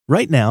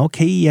Right now,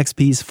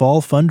 KEXP's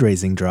fall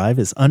fundraising drive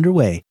is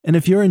underway, and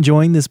if you're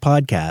enjoying this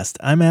podcast,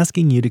 I'm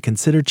asking you to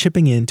consider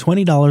chipping in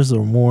 $20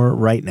 or more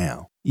right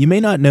now. You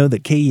may not know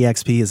that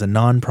KEXP is a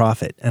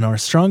nonprofit, and our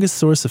strongest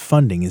source of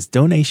funding is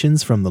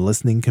donations from the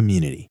listening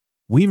community.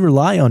 We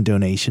rely on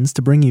donations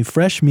to bring you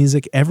fresh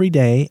music every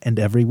day and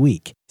every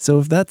week. So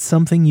if that's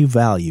something you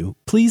value,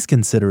 please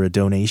consider a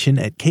donation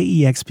at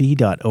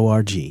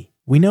kexp.org.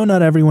 We know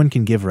not everyone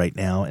can give right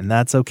now, and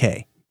that's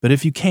okay. But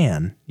if you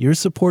can, your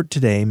support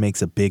today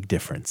makes a big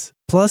difference.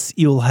 Plus,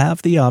 you'll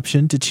have the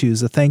option to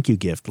choose a thank you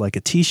gift like a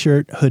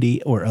t-shirt,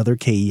 hoodie, or other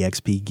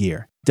KEXP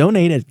gear.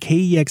 Donate at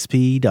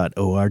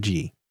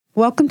kexp.org.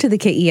 Welcome to the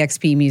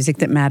KEXP Music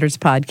That Matters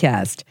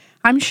podcast.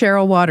 I'm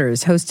Cheryl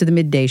Waters, host of the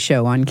Midday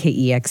Show on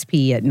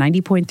KEXP at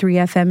 90.3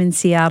 FM in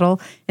Seattle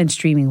and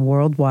streaming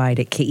worldwide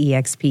at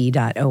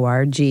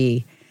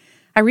kexp.org.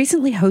 I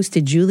recently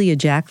hosted Julia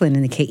Jacklin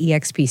in the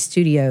KEXP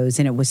studios,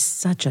 and it was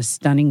such a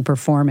stunning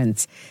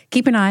performance.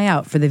 Keep an eye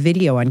out for the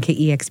video on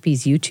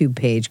KEXP's YouTube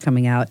page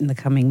coming out in the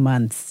coming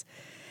months.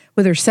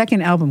 With her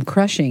second album,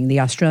 Crushing, the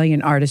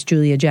Australian artist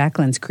Julia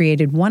Jacklin's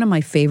created one of my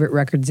favorite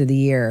records of the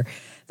year.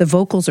 The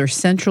vocals are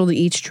central to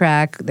each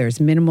track, there's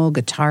minimal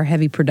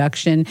guitar-heavy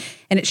production,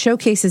 and it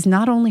showcases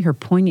not only her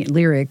poignant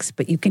lyrics,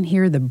 but you can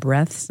hear the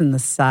breaths and the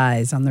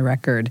sighs on the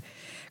record.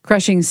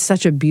 Crushing's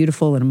such a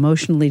beautiful and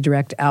emotionally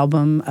direct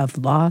album of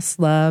loss,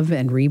 love,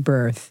 and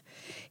rebirth.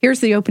 Here's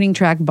the opening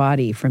track,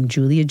 Body, from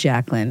Julia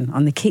Jacklin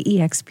on the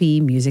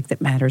KEXP Music That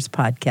Matters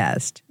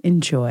podcast.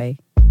 Enjoy.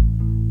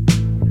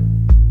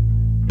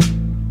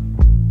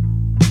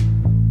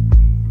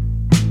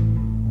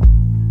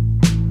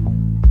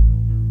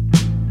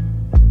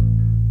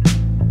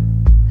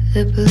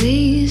 The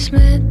police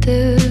met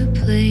the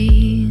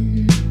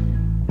plane.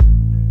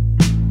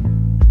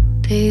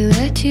 They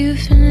let you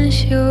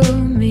finish your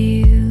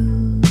meal.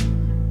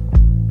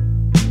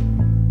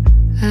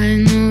 I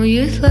know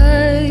you'd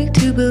like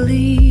to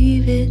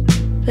believe it,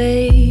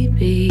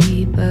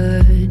 baby,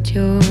 but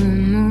you're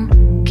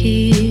more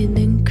kid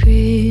than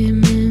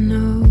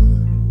criminal.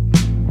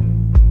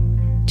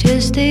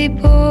 Just a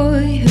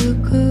boy who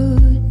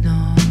could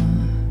not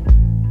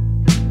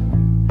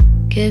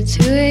get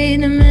to a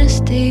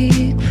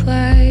domestic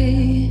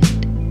flight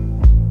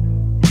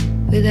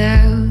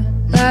without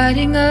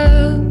lighting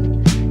up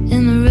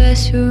in the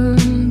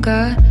restroom.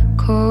 Got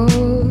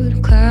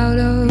caught, cloud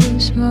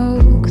of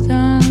smoke,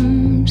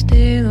 thumb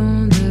still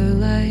on the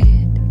light.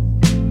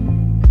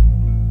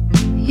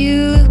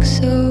 You look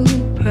so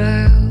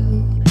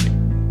proud,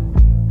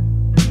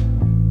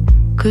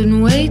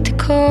 couldn't wait to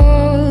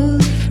call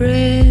a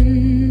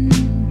friend.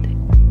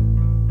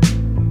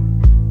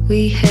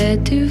 We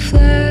had to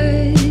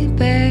fly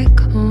back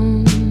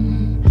home,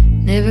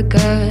 never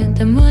got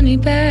the money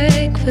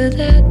back for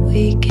that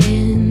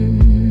weekend.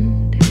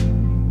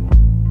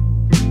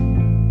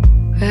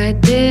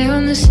 Right there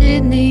on the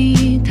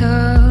Sydney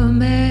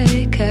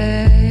tarmac,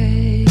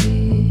 I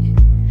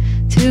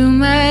threw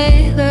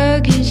my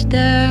luggage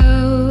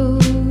down.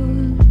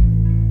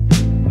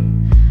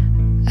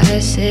 I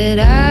said,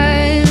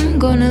 I'm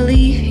gonna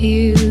leave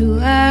you.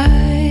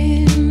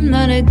 I'm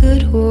not a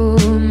good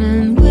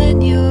woman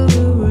when you're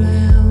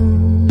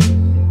around.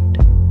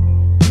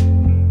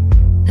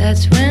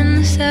 That's when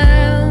the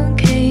sound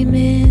came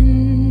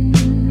in.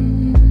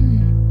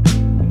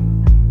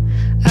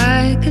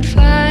 I could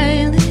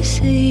finally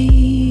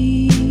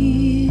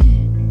see.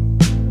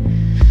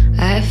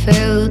 I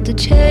felt the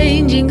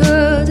changing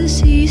of the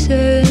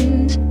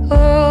seasons,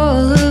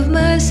 all of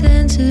my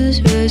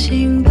senses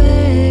rushing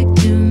back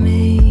to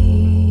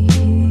me.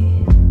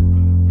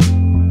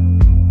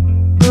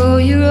 Go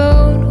your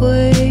own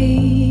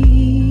way,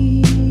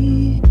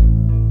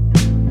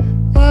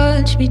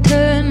 watch me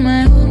turn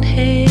my own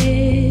head.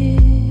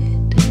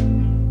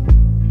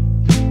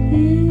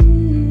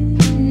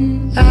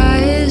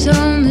 Eyes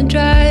on the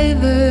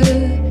driver,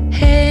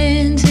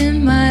 hands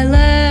in my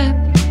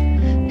lap,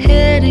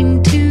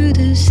 heading to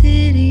the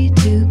city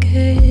to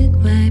get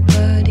my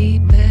body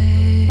back.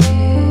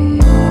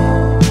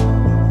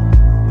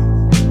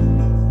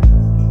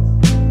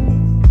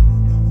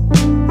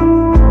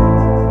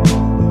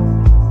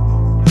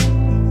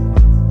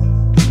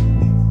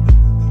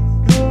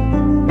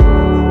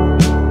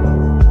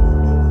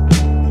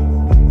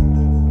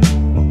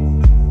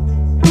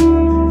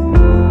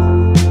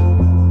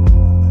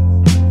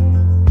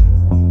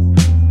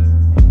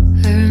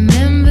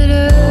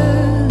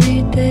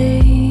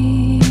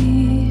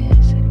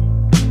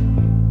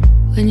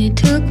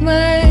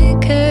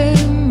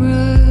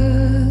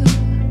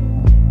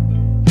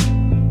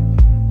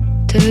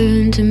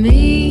 Turn to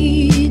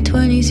me,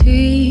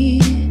 23,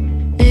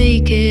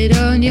 naked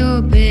on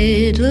your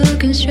bed,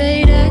 looking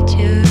straight at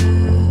you.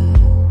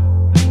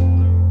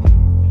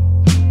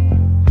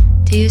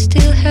 Do you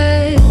still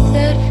have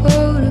that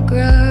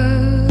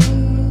photograph?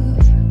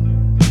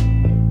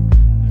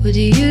 Would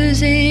you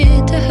use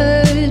it to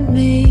hurt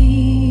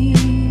me?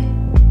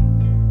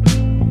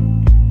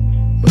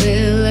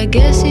 Well, I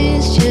guess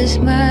it's just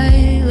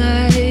my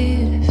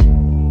life,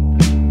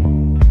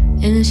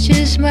 and it's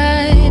just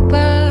my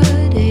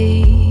body.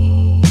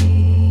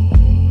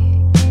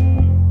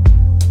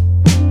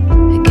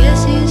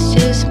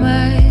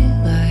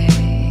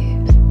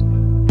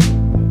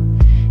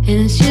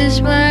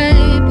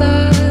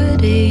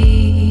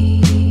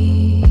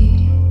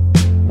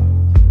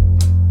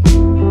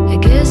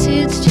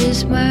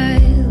 my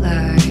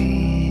life,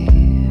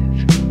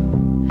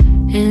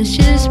 and it's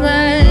just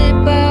my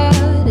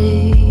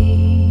body.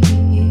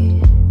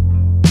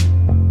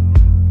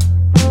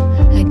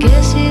 I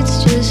guess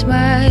it's just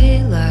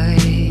my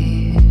life,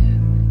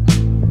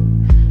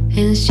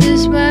 and it's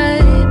just my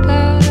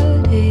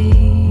body.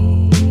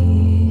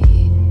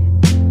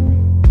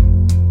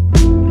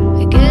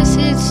 I guess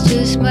it's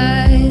just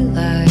my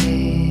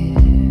life,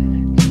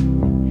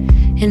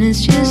 and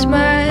it's just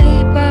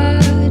my body.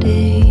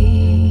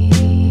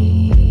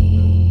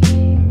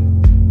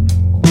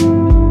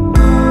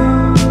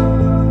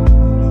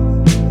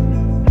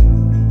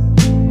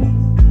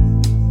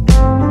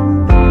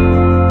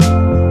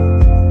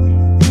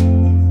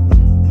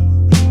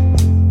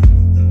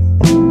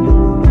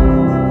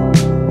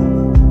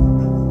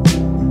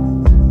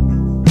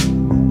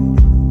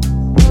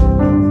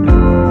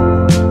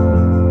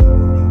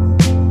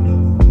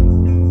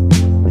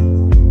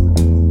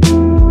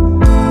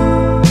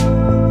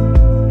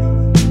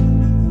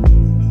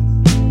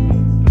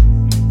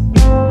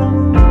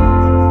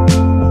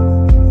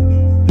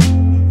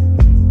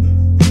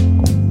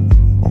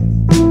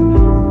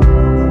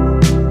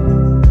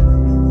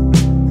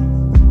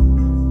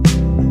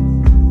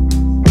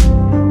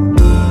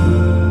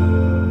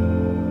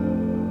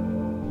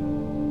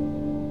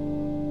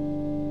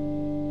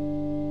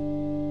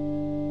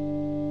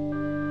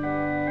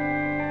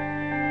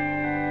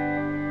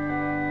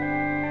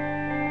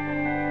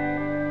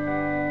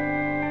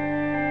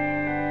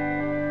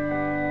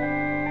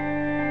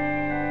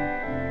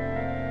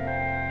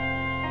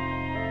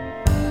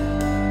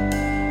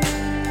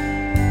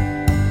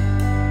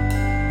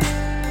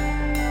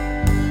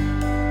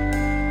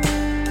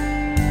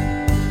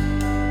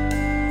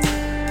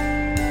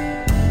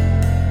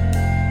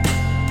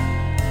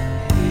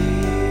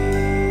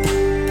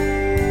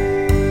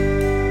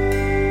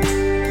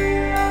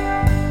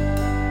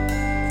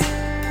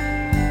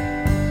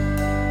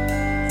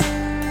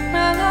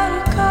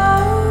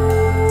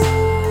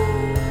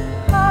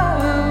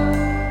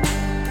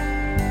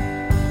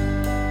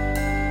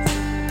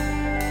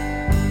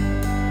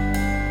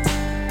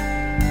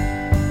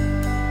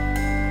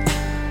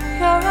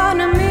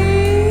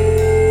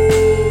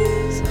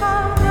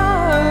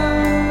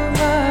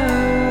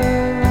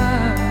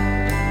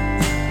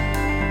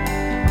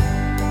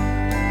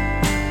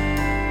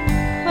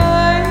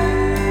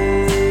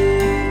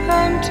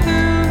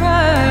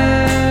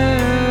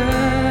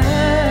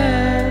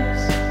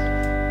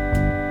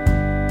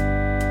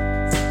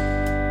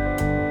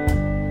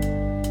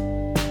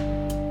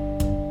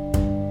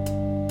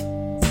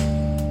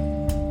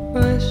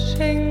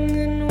 Wishing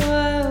in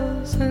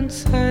wells and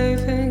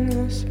saving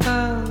your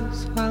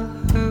spells. Well,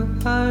 who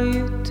are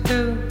you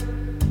to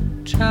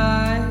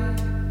try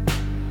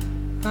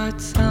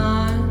what's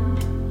on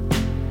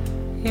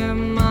your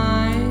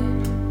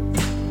mind?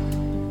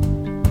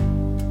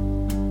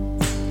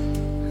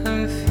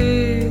 I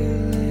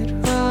feel it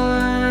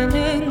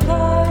running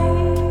light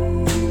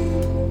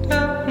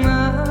up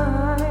mine.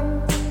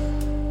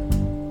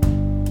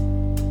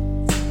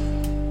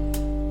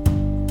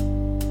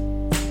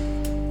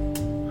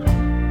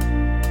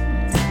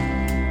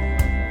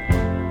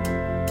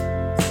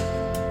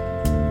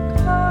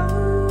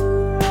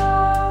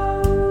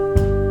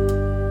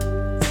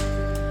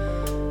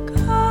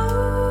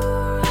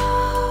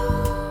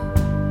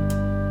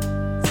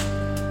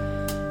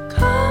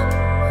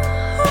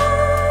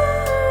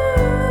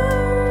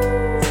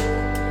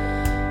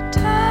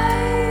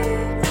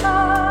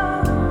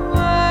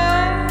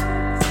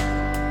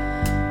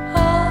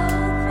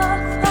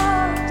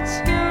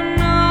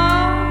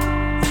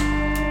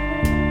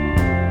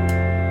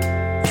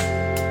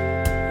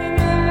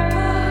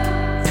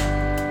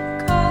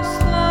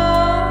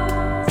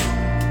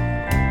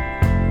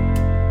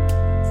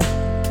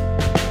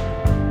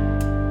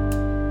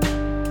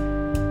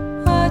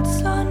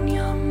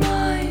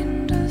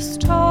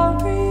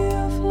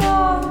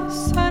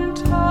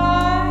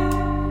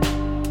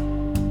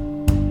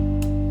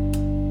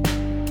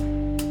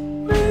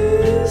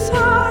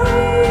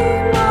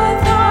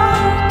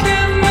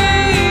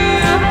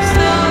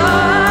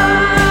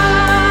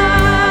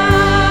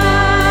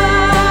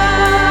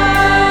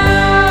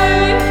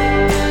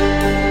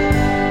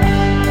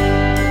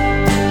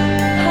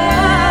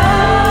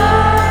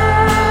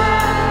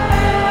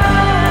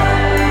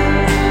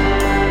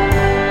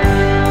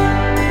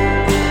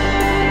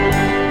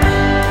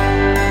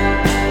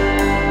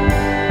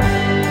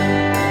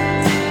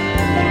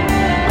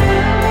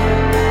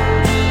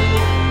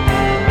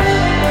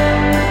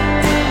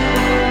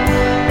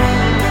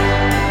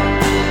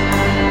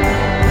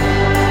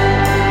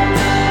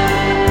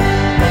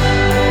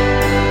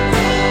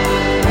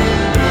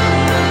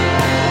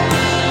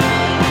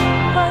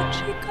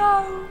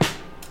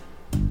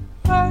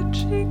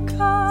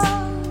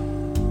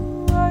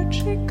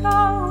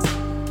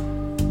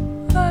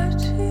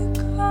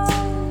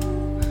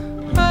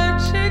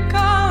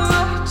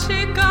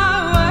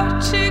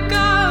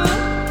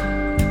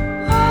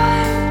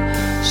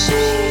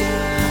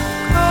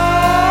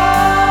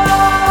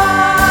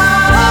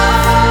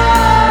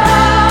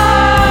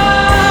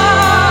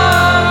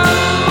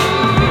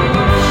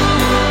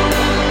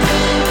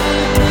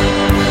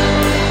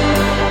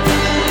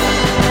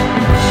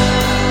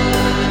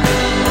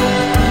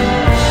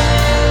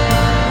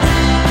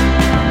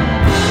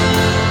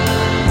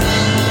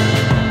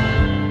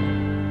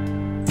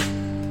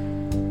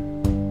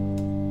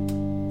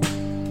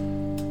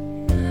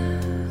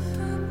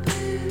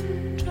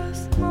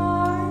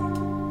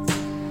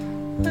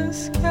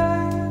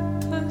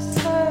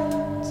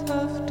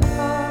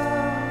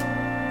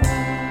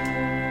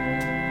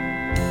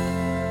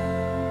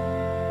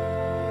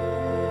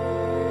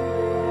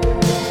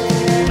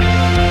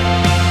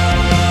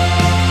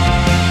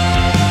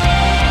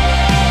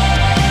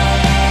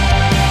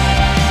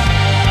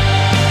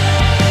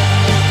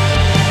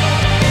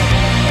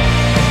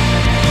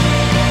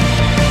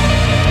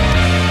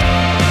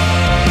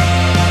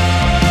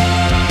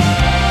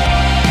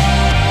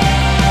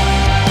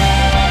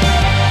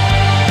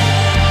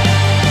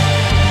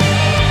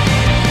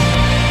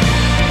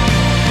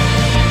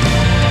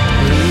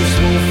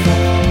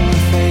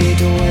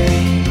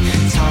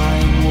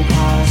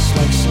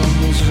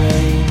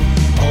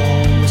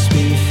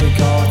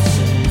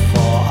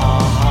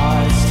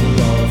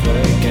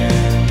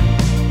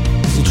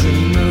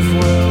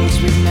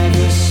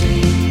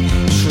 sea,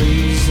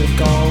 trees of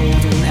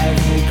gold and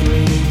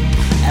evergreen,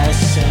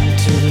 ascend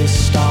to the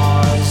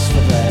stars,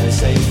 for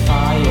there's a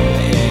fire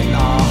in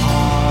our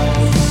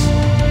hearts.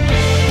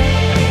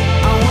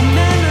 Our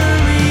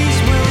memories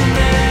will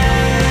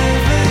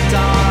never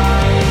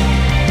die.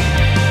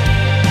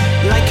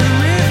 Like a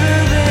river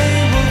they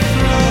will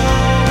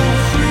flow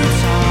through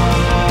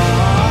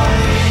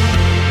time.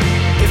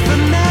 If a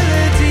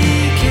melody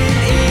can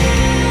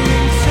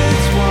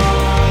intertwine,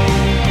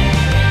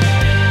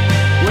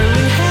 we're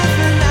in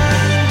heaven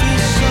and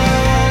it's so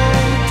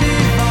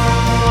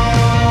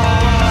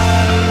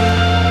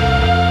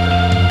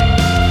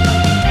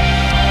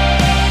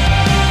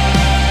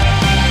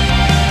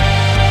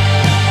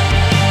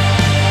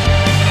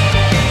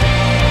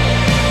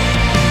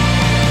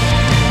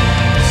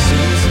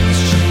seasons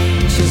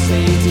change as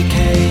they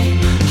decay,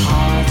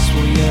 hearts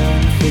will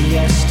yearn for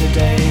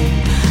yesterday.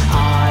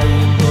 I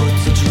am but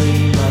a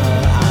dreamer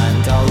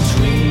and I'll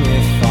dream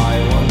if I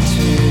want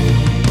to.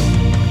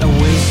 A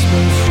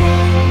whisper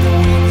from the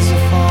winds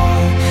afar,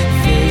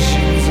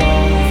 visions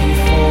of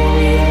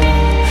euphoria.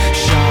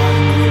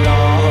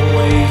 Shangri-La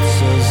awaits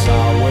us,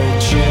 our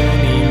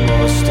journey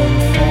must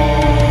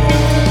unfold.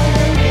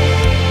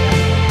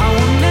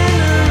 Our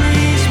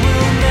memories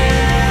will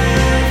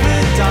never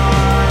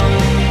die.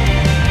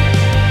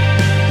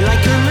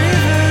 Like a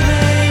river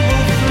they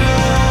will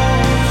flow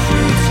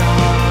through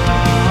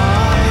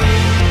time.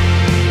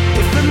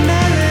 If a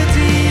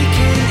melody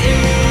can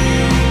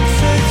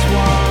intertwine,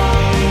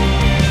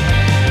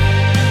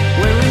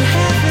 we're in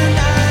heaven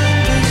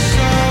and it's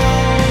so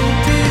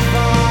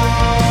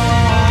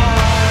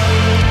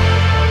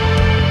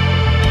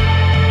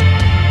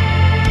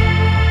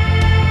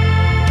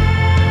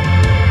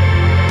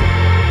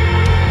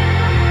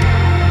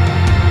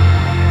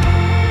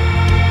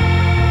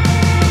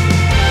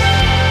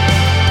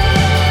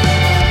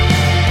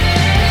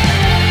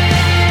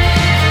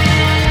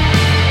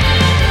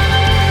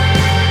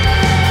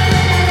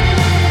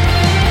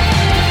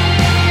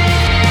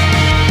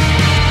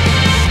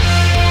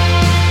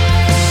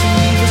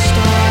see the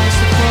stars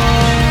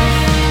above,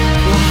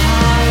 we're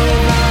higher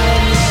than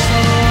the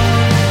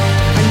sun.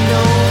 I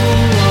know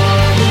you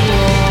are the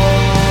one.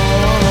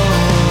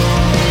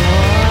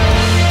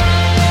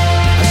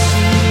 I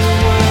see the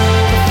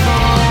world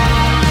afar,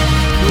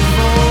 with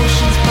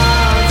oceans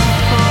bound to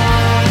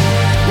fire,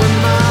 where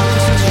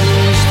mountains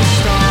reach the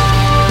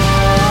stars.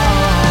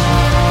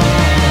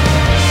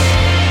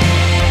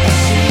 I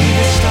see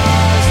the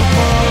stars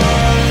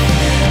above,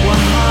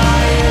 we're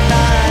higher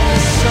than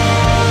the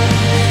sun.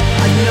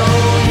 I know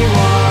you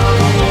are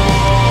the one.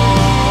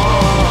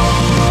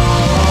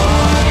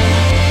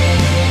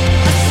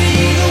 I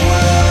see the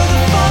world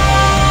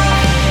afar,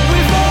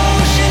 with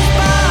oceans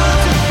bound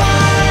to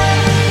fire,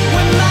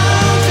 when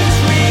mountains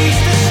reach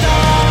the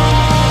stars.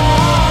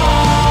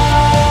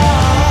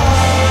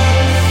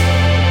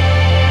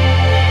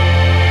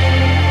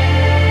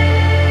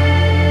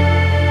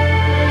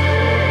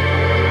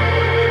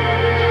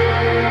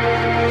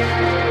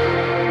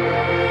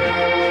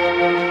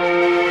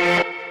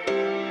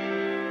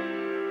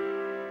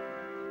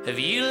 Have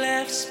you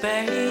left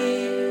space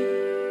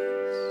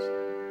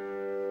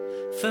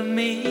for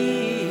me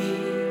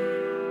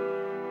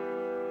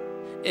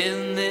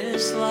in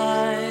this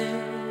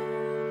life?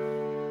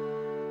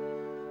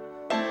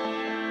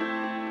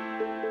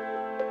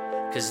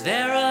 'Cause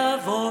there are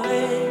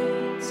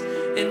voids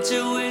into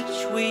which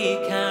we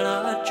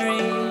cannot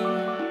dream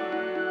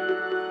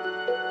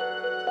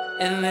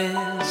in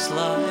this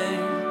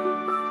life.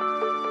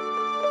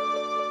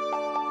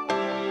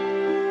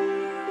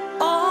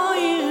 All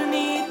you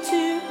need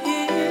to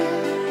hear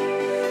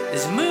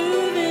is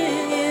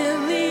moving in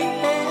the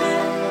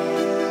air.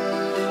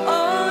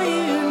 All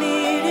you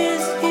need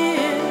is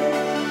here.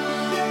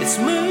 It's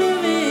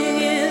moving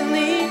in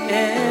the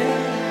air.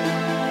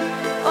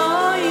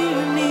 All you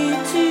need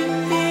to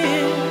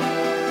hear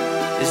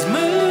is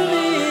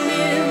moving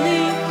in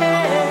the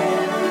air.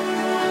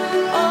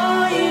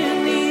 All you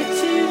need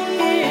to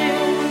hear,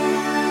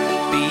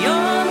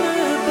 beyond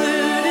the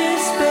blue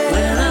despair.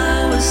 When I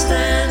was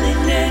standing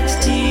next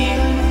to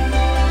you,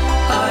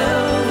 I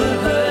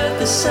overheard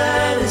the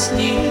saddest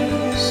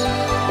news.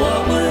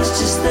 What was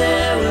just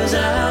there was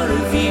out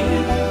of view,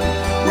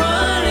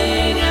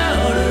 running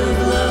out of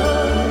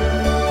love.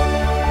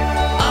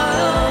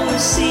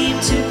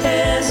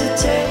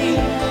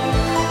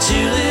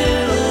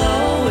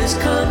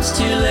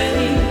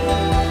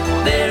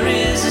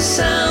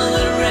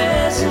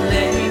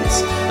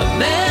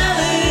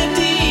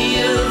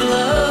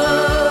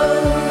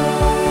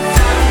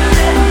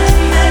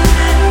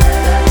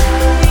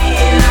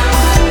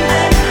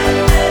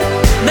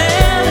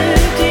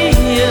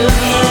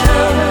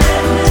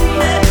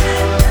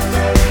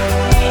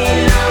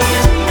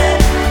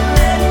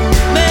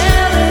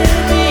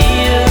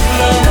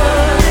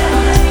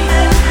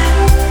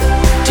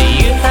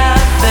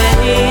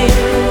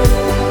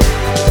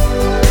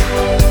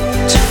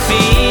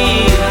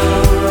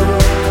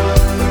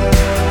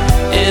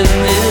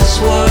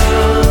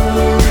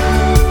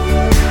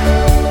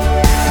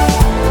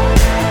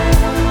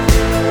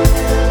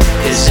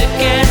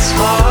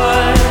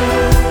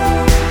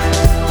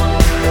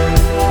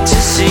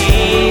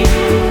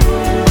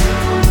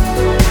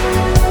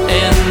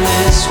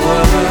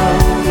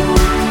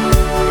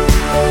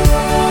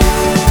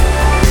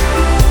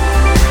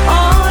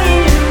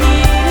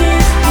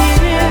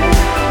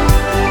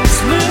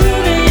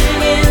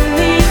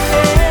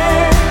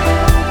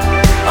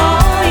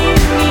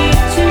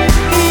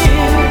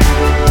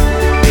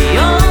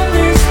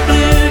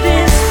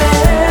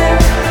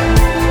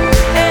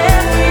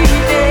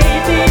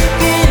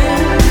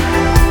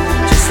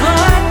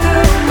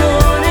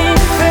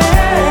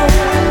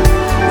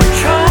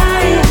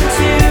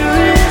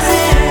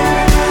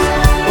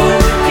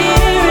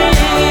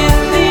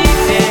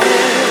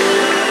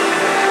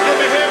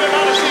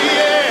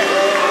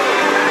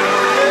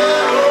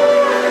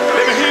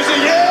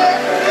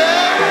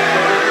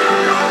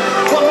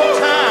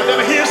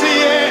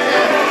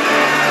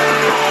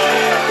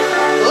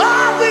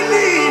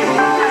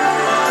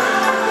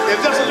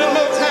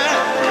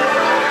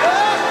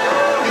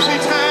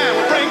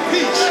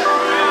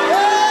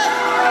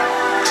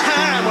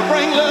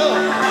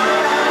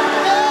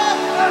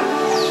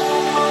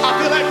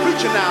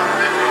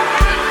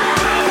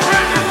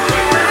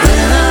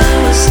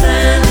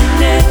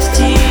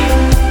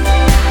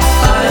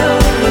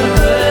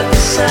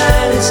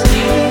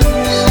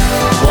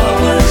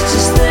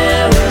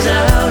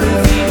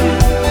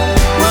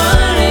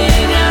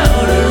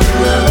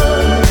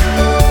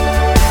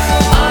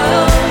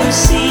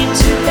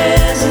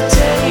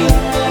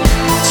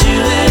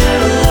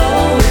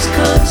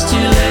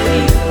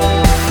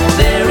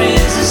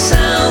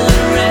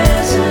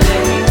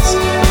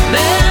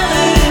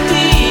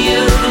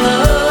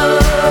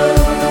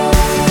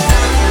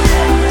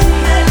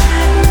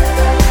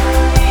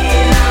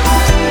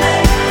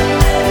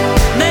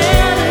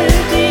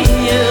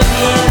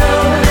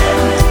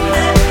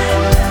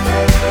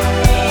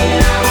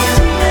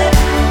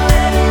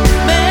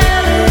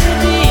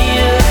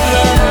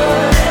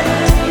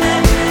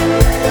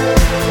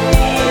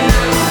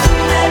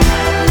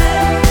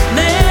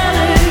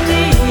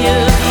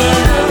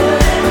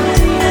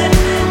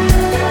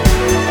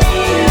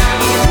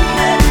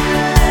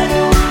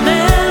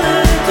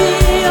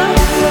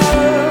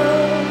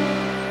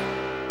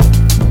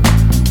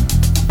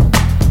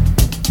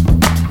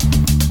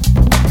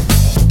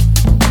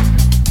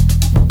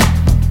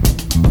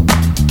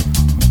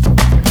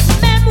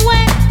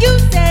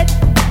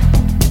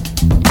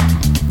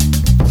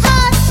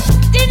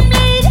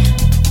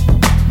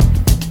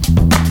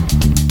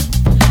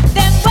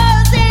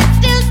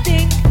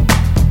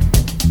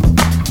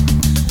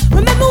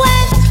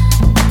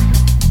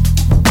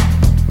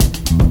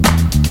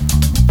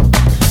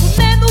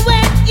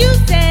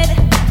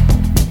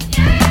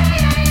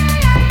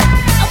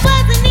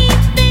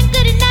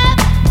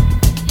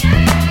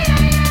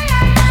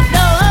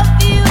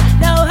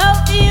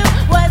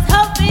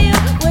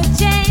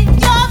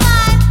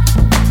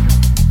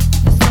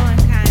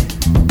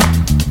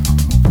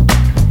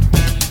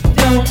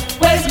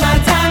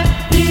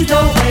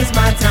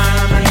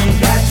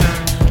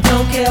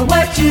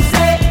 you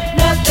say,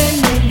 nothing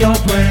in your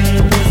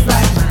brain is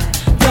like mine.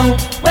 Don't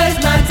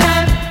waste my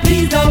time,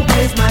 please don't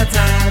waste my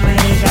time, I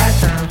ain't got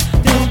time.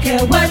 Don't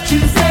care what you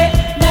say,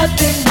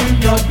 nothing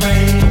in your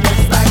brain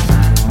is like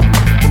mine.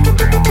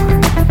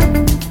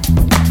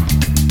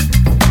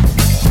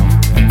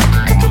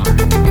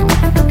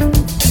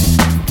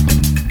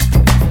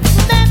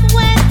 Remember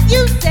when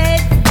you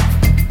said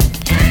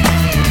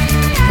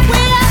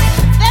we're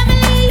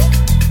family?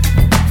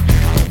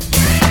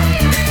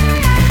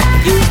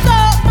 You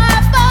stole my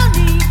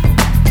pony.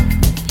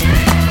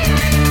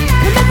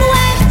 Remember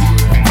when?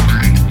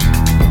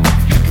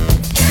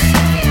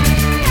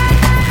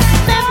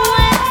 Remember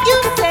when you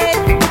said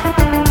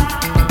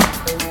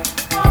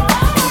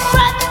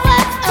brother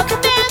was a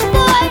bad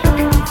boy?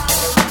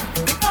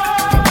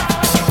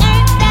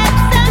 Ain't that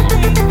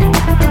something?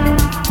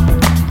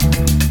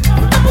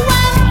 Remember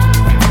when?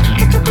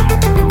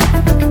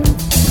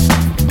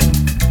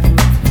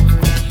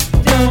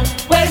 Don't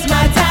waste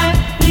my time,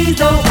 please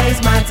don't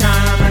waste my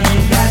time, I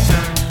ain't got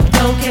time.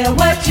 Don't care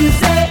what you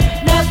say,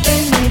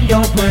 nothing in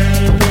your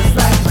brain is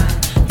like mine.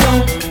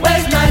 Don't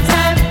waste my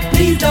time,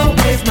 please don't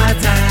waste my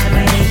time,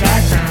 I ain't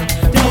got time.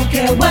 Don't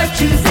care what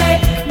you say,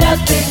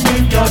 nothing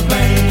in your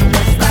brain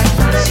is like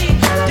mine. She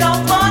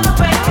don't wanna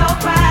break your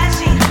pride.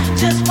 She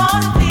just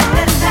wanna feel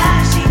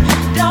inside. She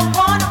don't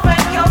wanna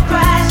break your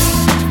pride. She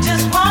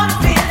just wanna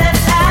feel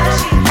inside.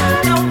 She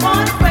don't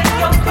wanna break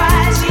your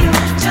pride. She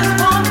just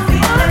wanna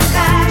feel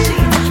inside. She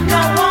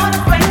don't wanna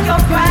break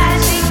your pride.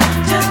 She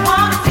just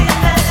wanna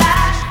feel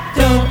inside.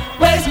 Don't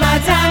waste my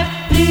time,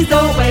 please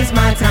don't waste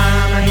my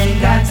time, I ain't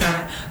got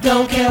time.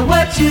 Don't care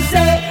what you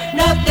say,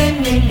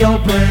 nothing in your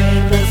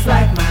brain looks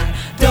like mine.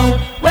 Don't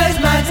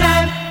waste my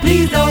time,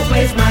 please don't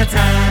waste my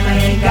time, I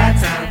ain't got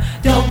time.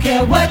 Don't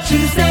care what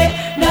you say,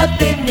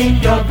 nothing in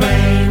your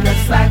brain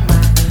looks like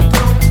mine.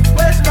 Don't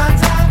waste my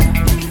time,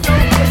 please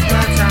don't waste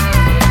my time.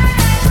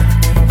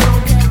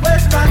 Don't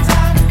waste my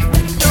time,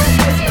 please don't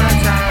waste my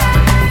time,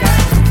 I ain't got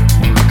time.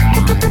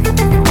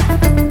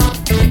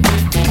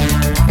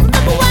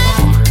 Remember when?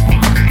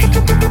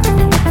 Remember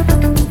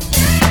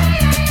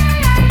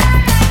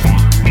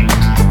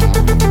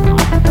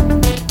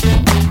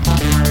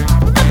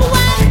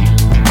when?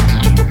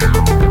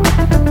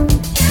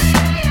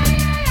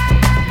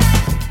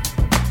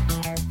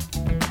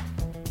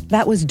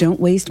 That was Don't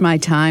Waste My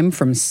Time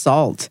from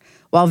Salt.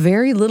 While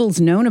very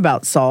little's known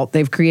about Salt,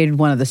 they've created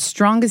one of the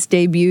strongest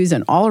debuts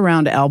and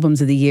all-around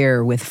albums of the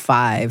year with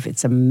Five.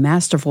 It's a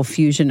masterful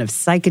fusion of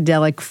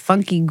psychedelic,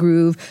 funky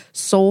groove,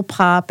 soul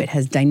pop. It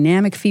has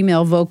dynamic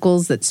female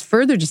vocals that's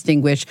further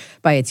distinguished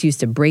by its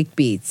use of break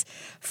beats.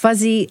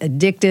 Fuzzy,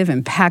 addictive,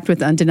 and packed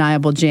with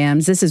undeniable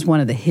jams, this is one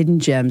of the hidden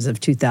gems of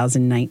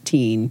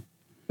 2019.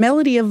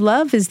 Melody of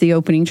Love is the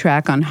opening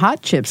track on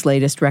Hot Chip's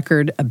latest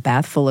record, A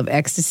Bath Full of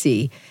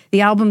Ecstasy.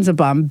 The album's a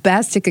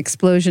bombastic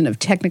explosion of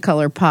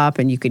Technicolor pop,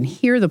 and you can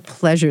hear the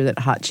pleasure that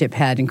Hot Chip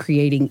had in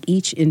creating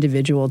each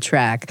individual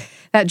track.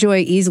 That joy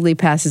easily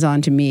passes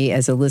on to me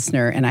as a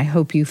listener, and I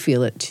hope you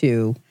feel it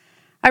too.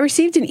 I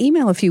received an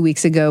email a few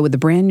weeks ago with the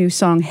brand new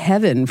song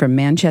Heaven from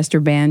Manchester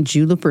band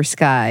Juniper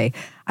Sky.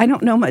 I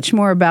don't know much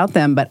more about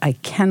them, but I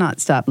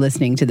cannot stop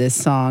listening to this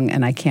song,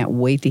 and I can't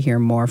wait to hear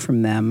more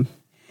from them.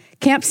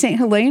 Camp St.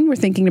 Helene were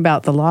thinking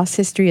about the lost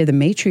history of the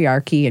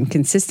matriarchy and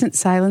consistent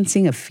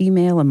silencing of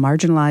female and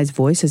marginalized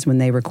voices when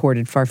they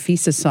recorded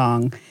Farfisa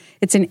Song.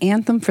 It's an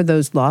anthem for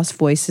those lost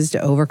voices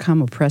to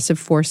overcome oppressive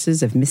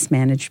forces of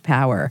mismanaged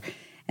power.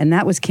 And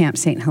that was Camp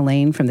St.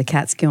 Helene from the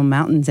Catskill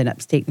Mountains in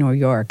upstate New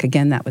York.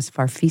 Again, that was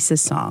Farfisa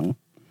Song.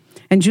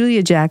 And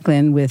Julia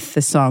Jacklin with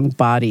the song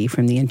Body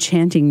from the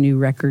enchanting new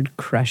record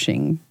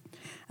Crushing.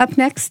 Up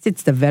next,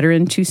 it's the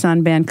veteran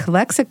Tucson band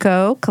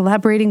Calexico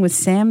collaborating with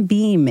Sam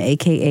Beam,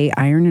 a.k.a.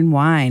 Iron and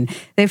Wine.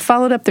 They've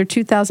followed up their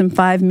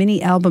 2005 mini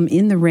album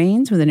In the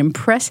Rains with an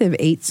impressive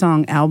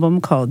 8-song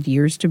album called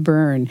Years to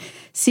Burn,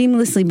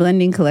 seamlessly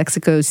blending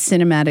Calexico's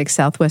cinematic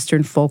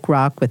southwestern folk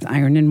rock with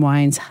Iron and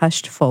Wine's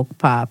hushed folk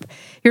pop.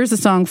 Here's the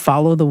song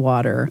Follow the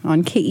Water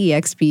on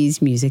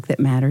KEXP's Music That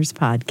Matters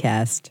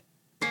podcast.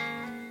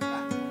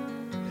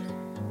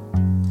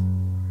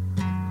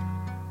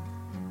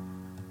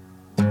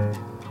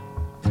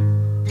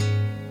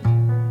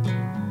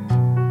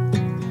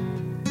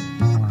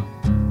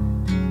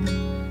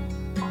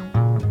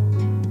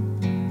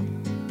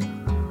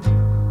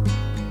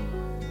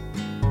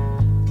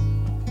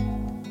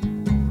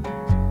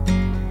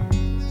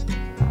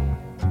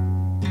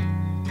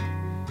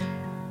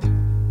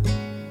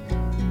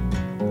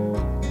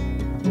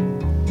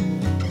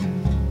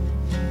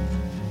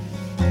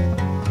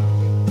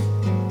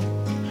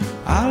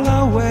 I'll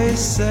always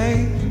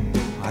say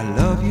I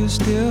love you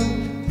still.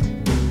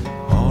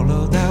 All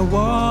of that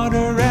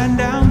water ran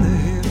down the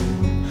hill.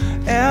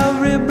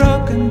 Every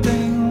broken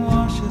thing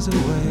washes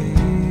away,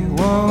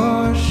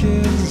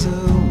 washes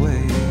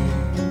away.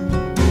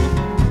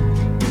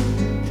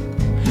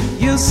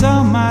 You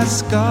saw my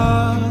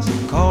scars,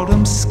 called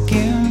them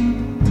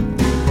skin.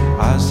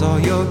 I saw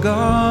your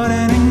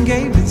garden and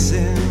gave it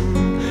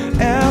sin.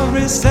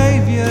 Every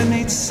savior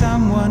needs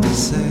someone to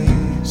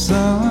save,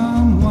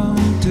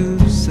 someone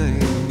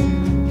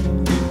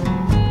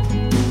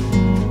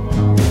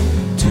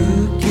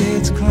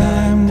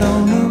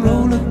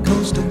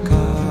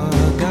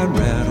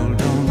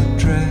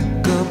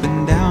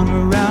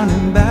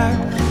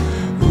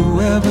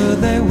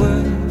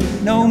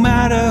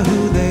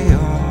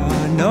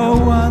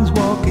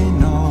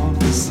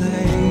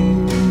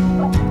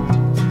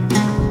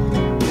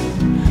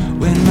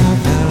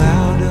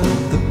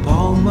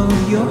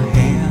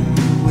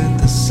with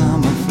the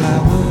summer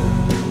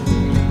flowers.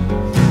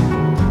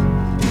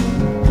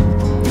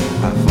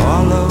 I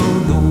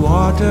followed the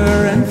water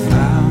and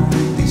found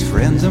these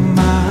friends of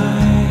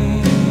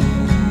mine.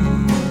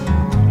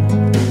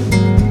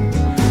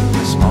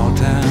 The small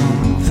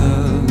town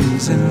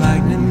thugs and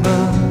lightning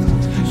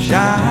bugs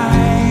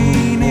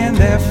shine in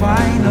their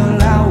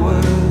final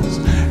hours,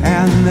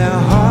 and their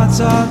hearts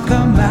all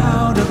come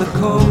out of the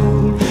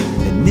cold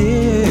and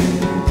nick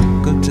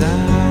of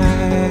time.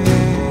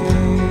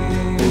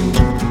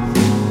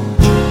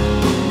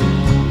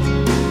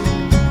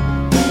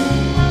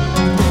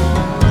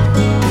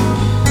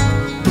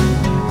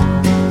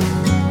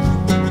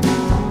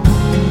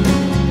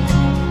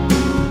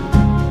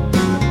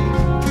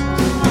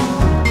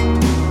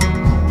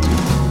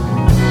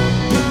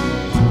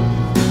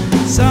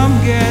 Some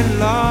get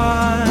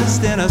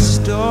lost in a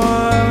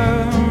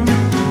storm,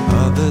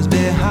 others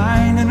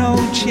behind an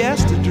old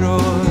chest of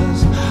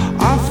drawers.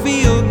 I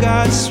feel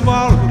got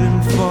swallowed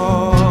in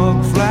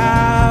fog,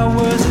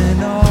 flowers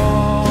and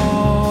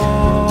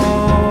all.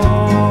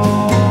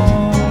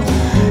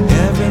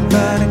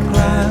 Everybody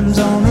climbs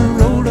on a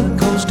roller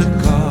coaster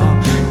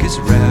car, gets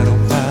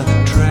rattled by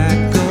the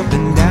track, up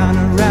and down,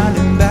 around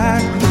and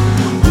back.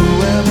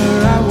 Whoever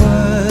I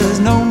was,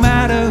 no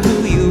matter who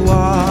you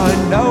are,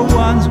 no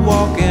one's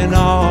walking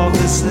all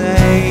the same.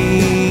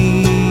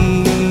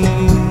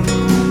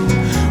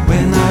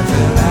 When I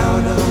fell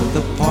out of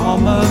the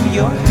palm of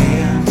your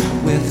hand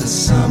with the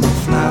summer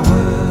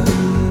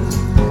flowers,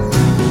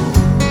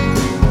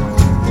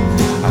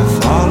 I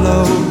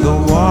followed the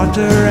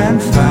water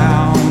and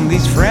found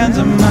these friends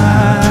of mine.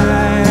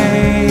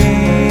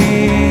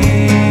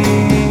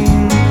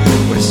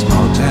 Where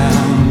small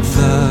town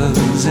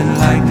thugs and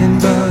lightning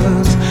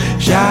bugs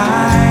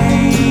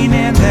shine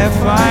in their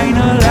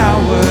final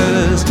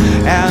hours,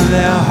 and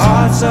their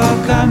hearts all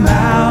come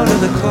out of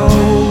the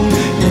cold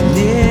in the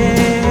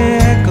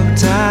nick of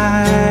time.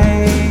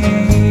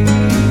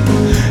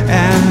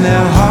 And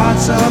their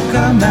hearts all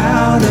come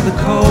out of the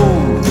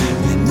cold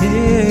in the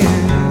nick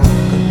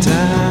of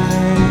time.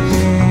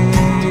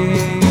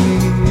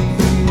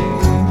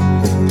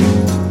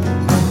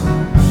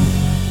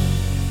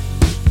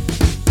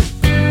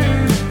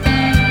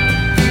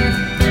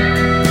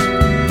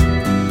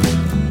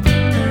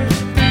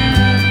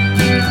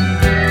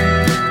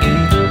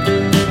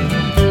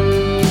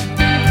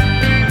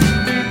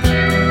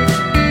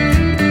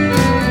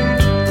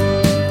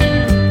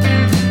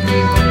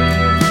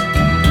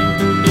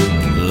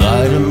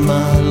 Light of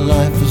my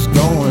life is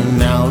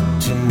going out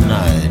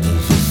tonight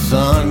as the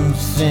sun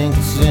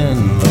sinks in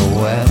the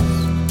west.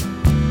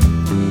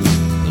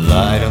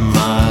 Light of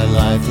my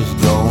life is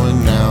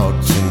going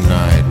out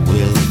tonight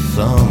with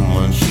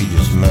someone she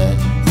just met.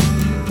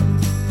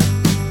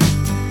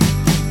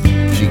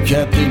 She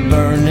kept it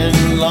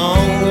burning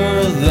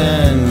longer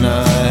than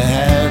I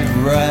had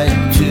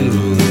right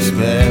to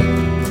expect.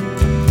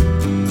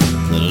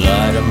 The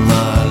light of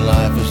my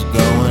life is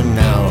going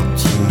out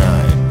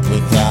tonight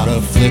without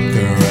a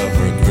flicker of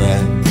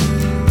regret.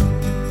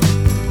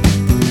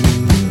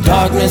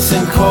 Darkness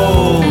and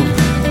cold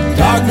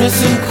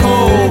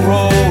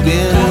rolled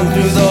in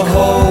through the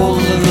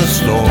holes in the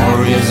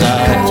stories I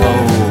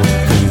told.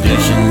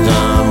 Conditions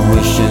I'm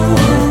wishing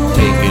weren't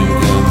taking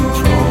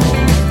control.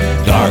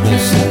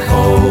 Darkness and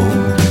cold,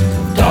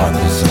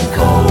 darkness and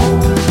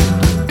cold.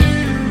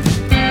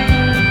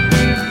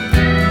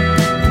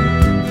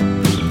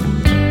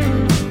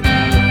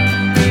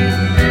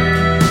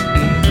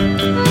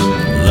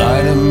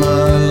 Light of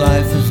my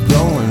life is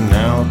going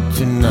out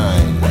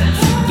tonight.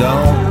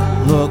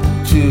 Don't look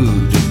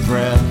too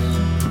depressed.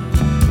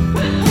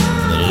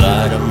 The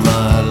light of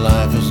my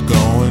life is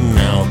going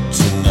out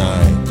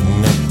tonight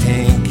in a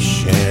pink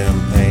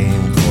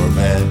champagne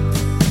Corvette.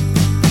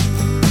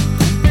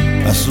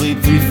 I sleep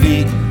 3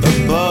 feet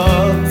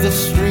above the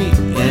street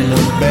in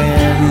a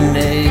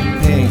Band-Aid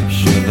pink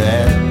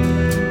Chevette.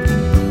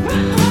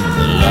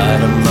 The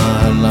light of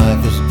my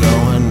life is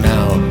going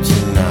out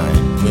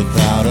tonight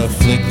without a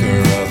flicker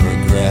of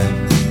regret.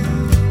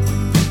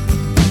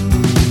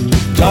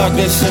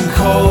 Darkness and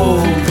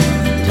cold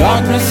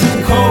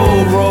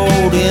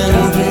rolled in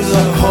through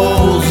the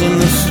holes in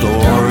the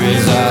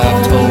stories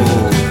I've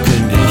told.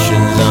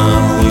 Conditions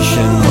I'm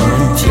wishing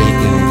weren't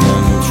taking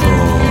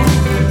control.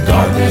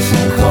 Darkness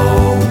and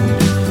cold,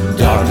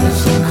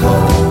 darkness and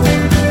cold.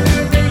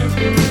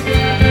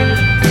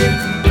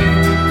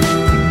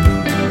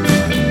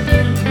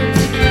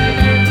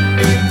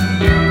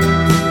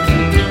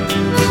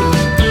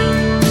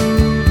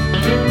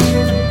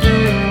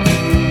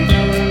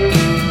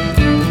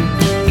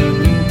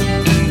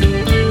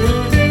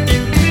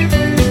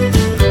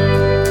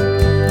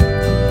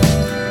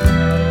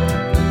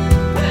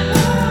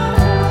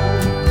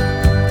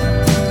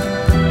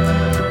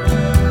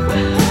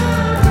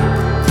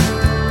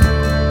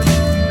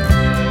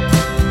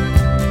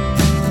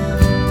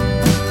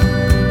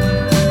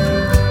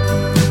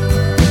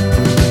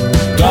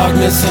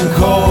 Darkness and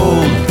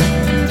cold,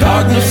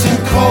 darkness and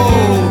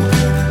cold,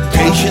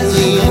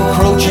 patiently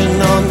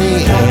encroaching on the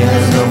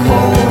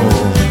animal.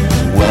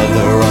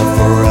 Weather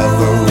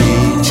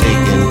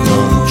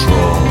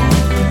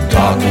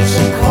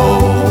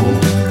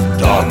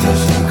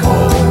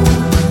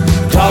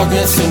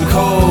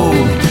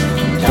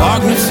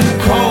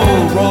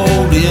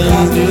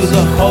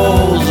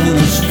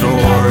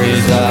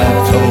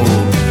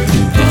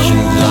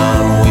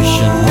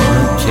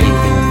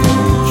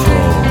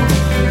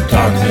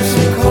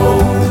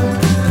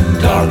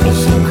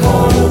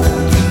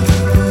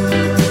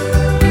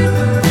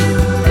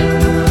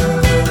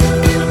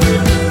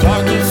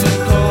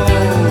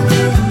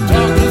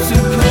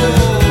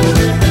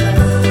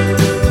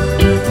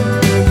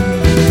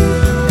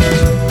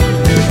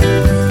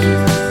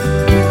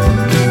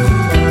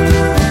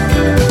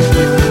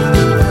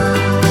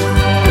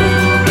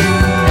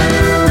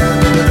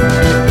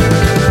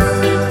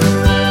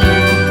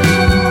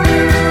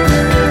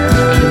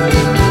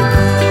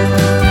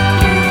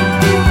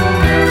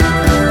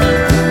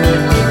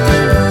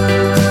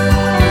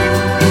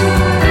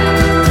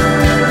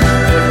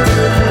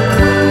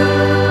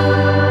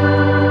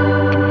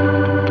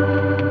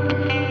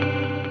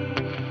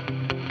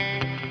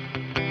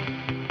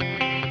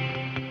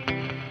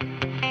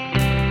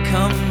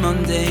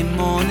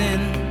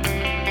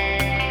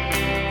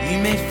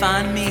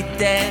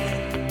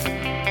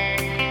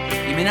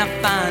may not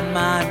find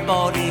my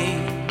body,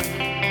 but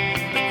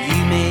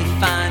you may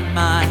find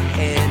my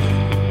head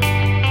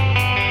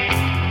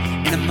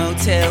in a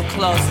motel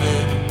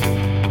closet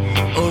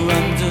or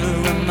under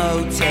a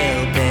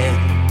motel bed.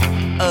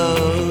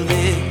 Oh,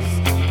 this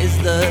is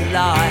the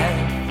life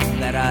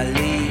that I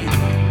lead.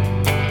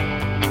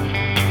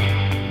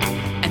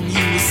 And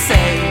you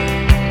say,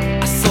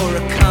 I saw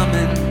it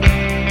coming,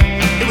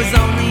 it was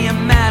only a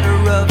matter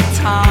of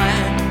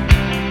time.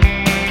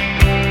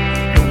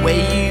 The way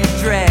you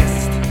dressed,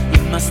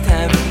 you must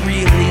have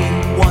really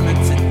wanted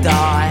to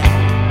die.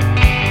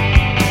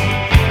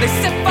 They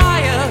set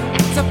fire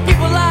to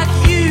people like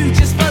you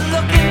just for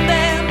looking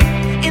them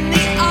in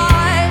the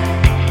eye.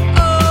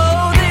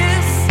 Oh,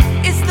 this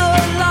is the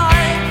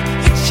life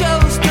you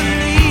chose to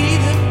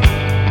lead.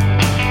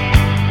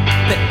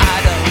 But I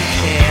don't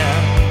care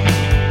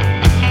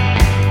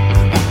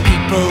what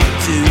people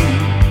do.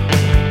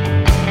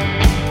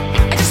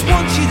 I just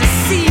want you to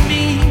see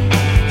me.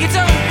 You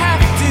don't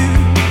have to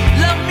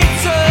love me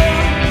too.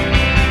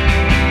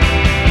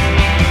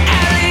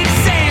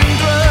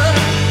 Alexandra,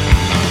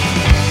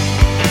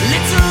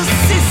 little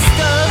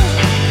sister,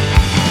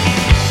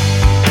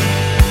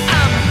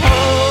 I'm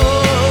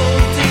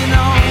holding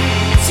on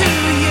to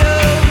you.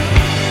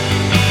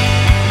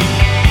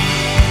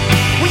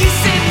 When you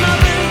say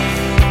mother's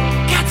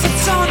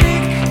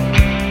catatonic,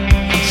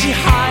 she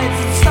hides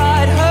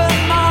inside her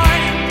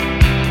mind.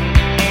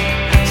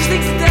 She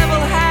thinks the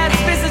devil has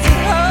visited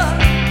her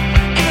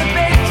in a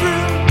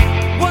bedroom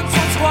once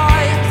or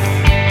twice.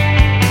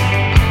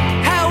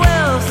 How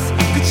else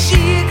could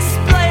she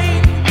explain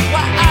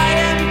why I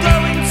am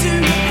going to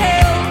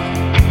hell?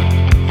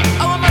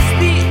 Oh, I must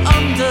be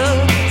under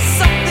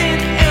something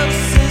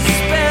else's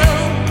spell.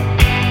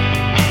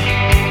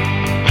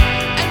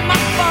 And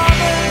my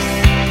father's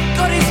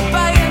got his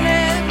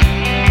bayonet.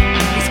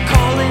 He's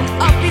calling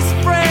up his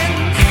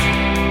friends.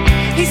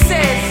 He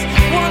says,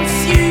 once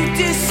you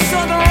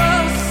dishonor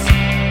us,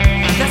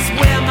 that's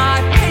where my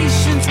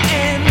patience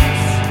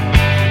ends.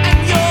 And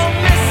your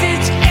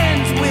message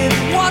ends with,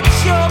 watch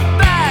your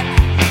back,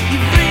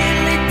 you've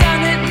really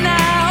done it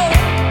now.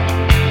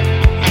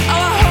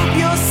 Oh, I hope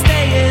you're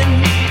staying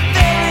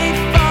very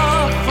far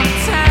from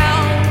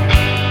town.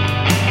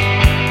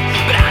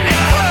 But I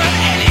never hurt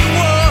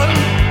anyone,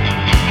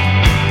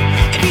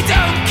 if you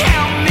don't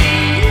count me.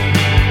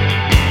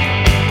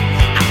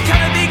 I've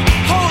cut a big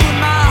hole in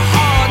my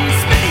heart and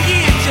spent a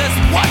year just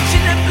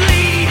watching it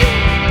bleed.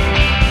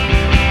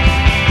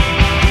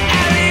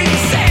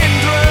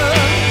 Alexandra,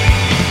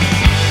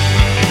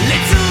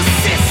 little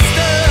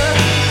sister,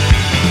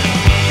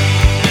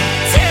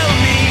 tell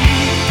me,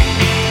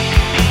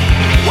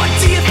 what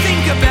do you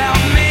think about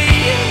me?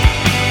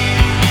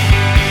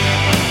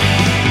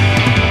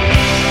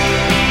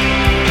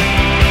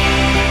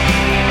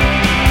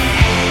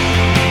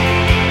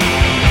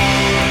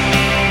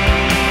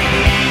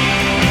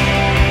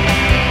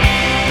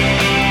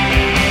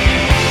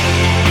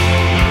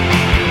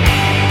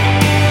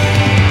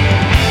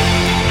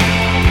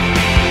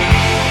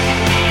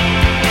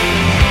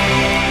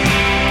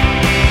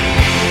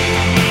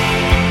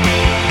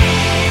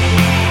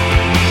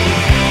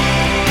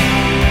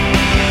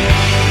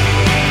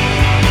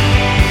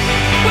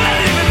 Well, I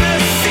live in the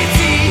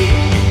city,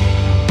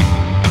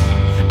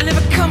 I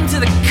never come to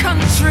the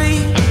country,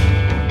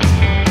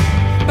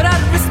 but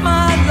I'd risk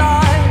my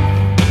life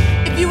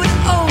if you would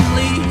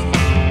only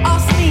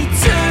ask me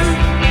to.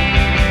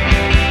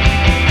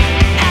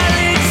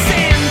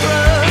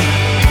 Alexandra,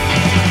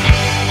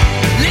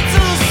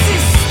 little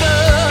sister,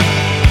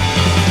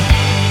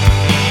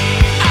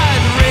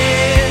 I'd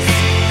risk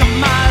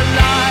my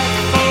life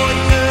for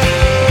you.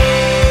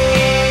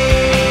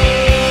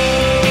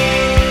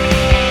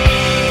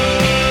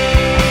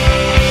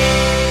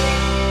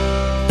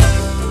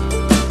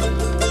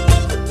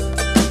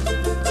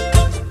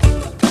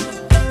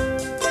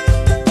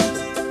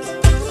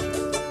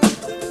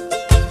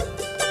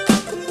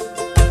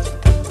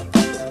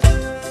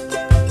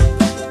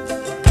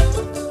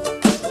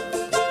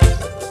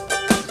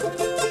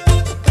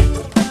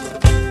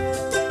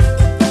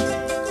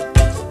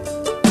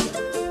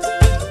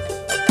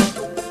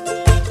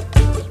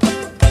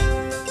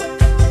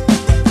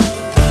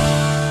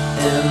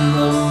 In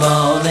the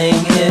morning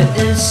it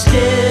is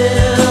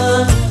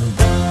still.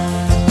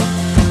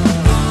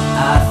 I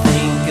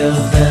think of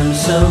them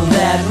so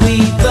that we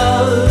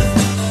both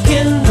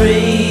can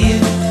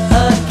breathe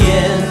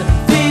again.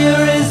 Fear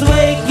is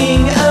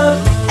waking up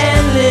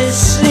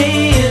endlessly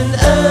in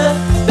a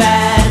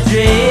bad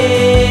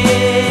dream.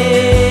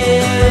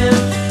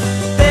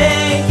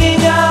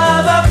 Thinking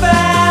of our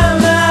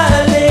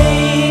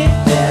family.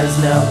 There's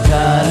no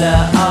color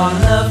on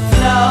the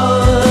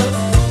floor.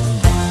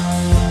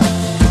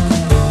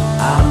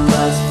 I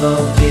must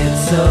forget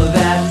so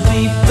that we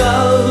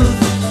both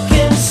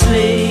can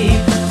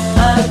sleep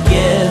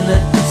again.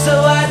 So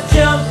I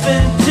join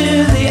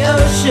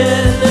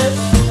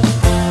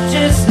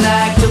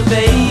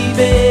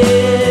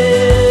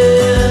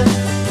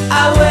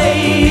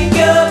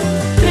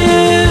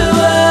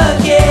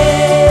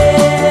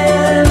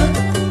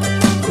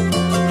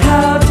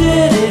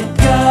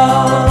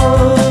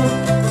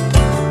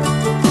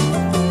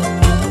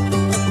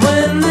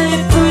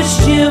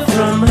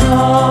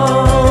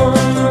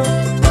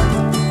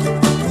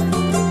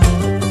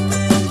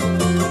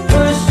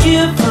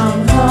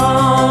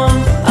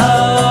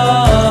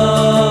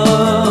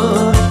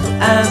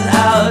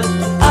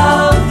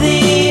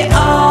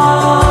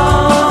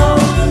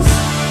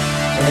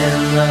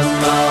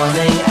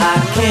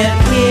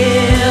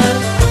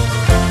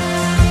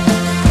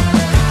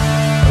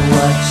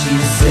what she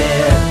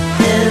said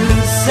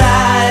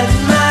inside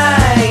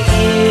my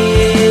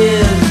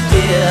ears,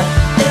 dear.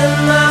 In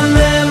my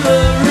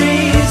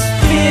memories,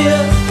 fear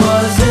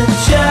wasn't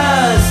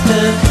just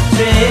a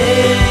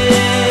dream.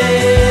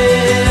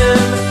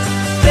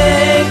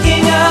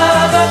 Thinking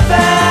of a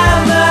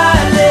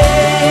family,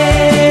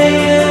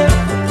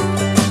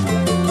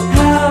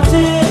 how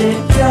did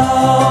it go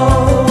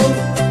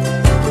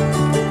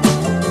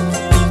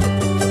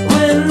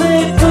when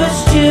they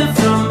pushed you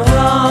from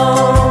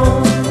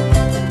home?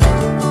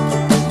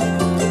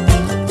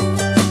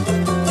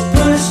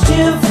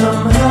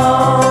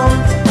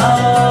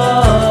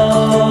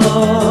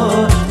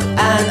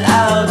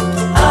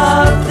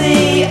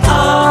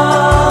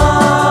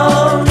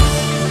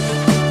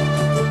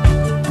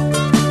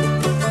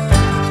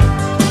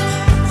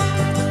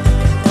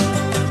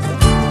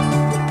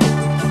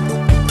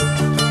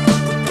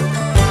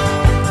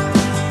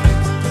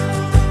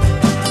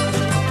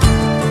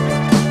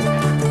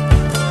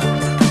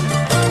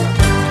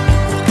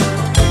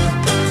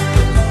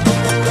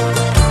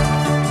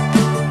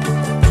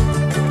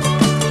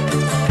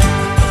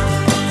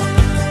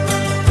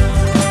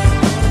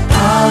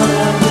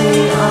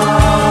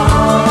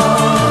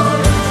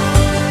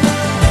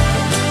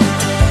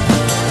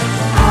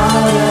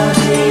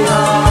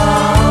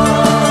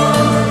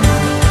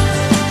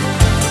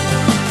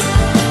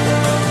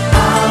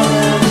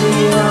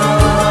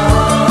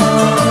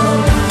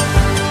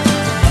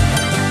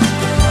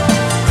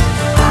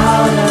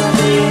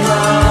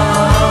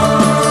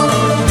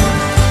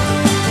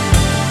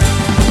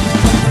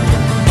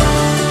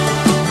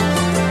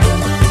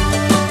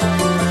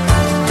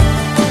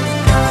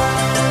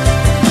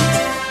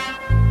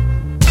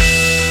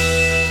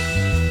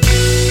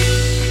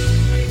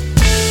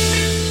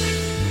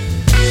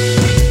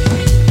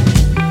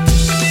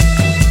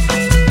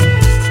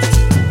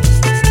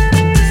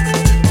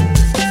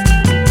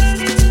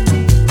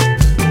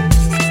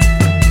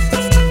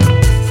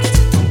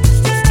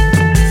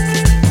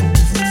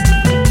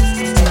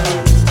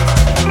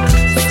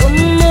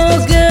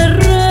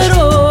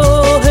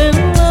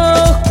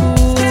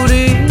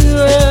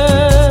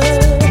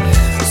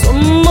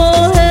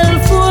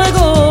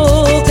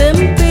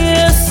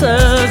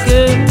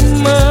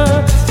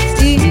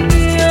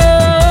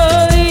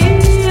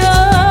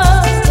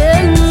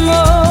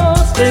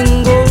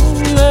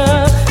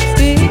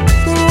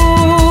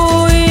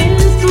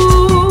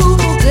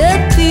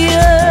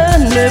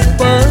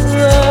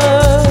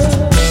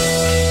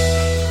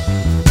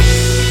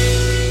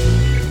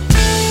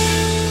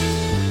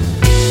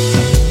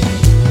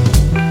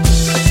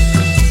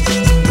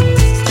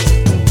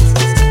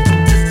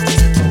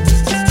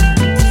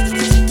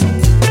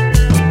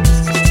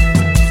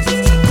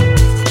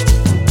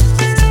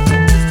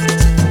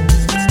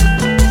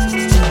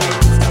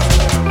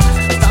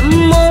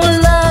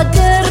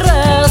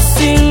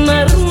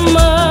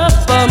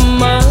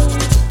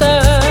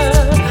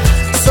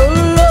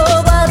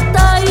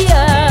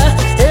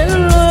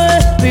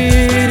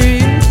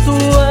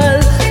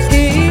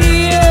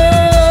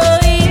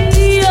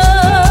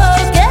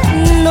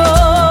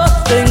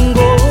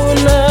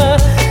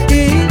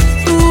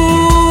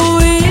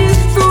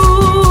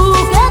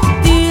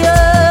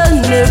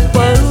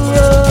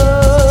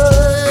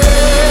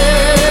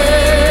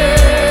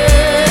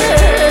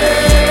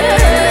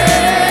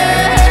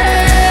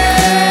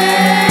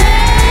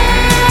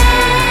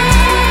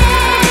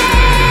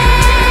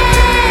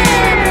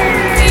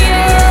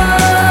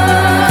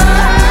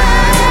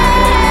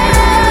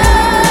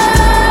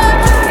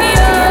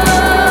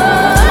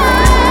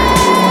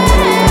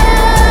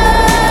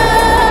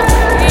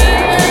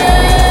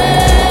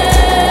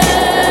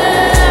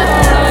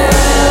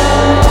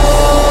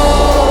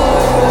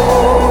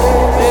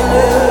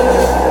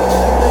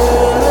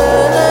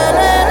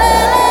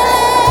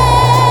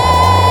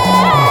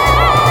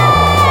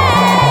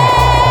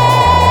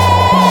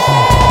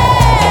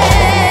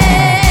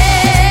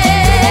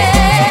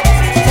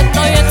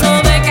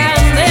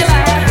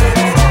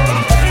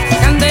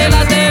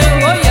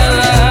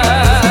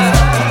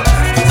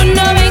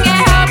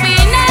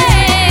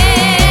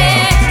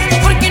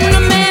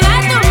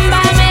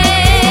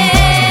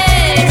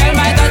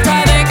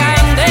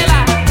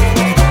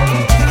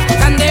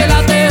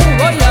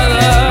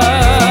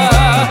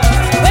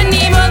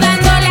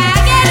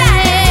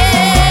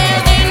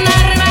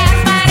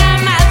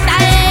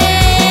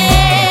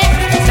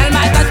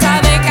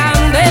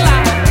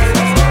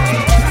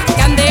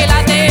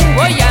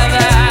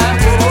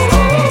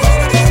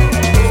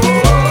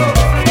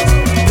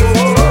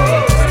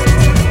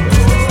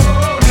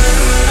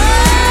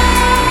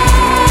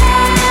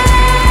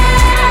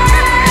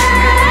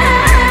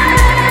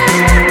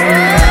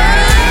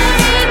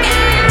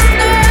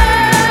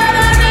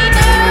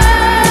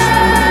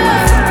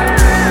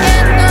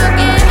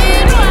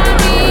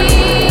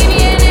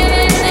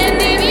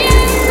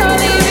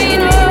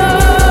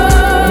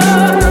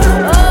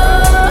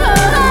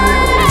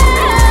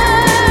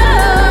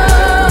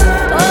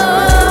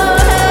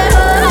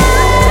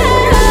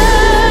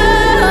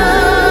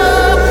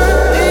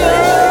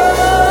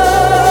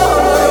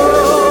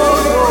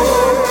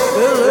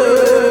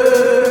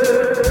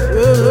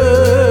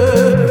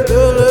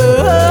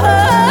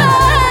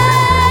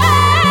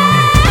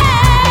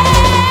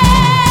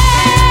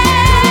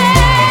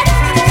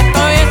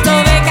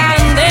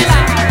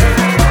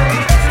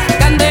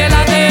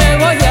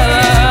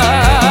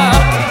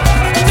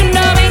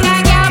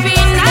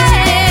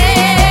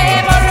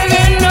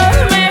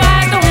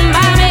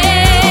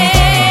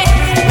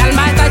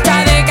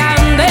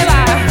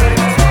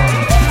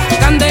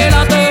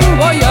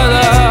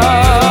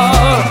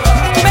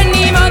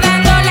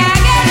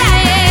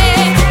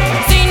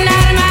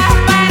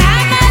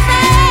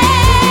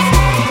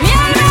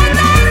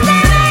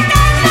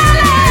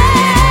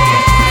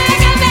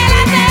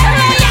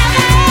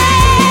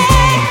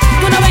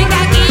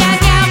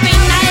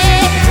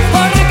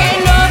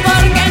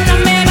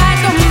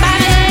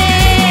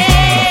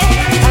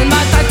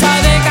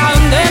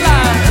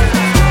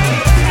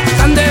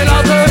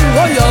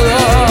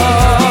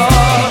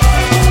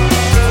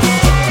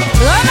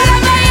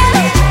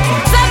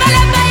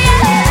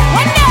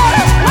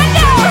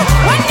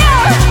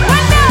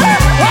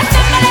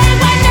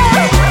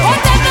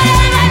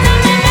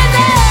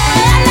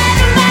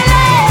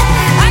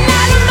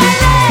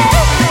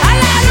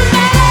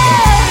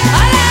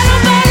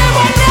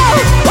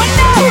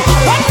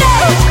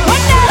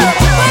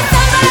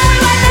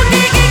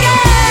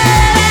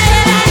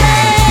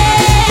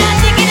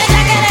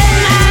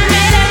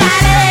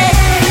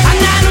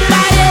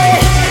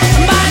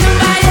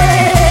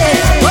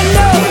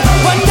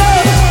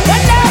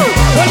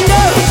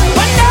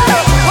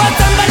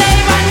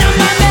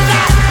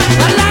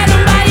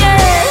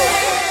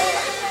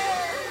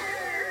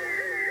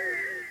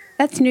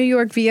 That's New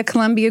York via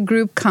Columbia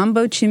group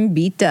Combo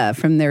Chimbita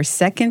from their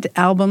second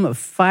album of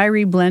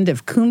fiery blend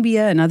of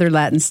cumbia and other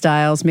Latin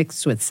styles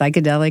mixed with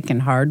psychedelic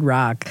and hard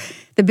rock.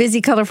 The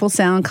busy, colorful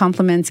sound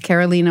complements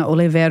Carolina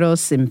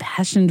Oliveros'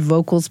 impassioned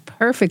vocals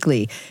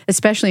perfectly,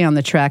 especially on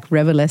the track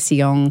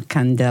Revelación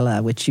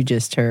Candela, which you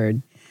just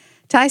heard.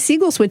 Ty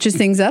Segall switches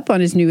things up on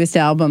his newest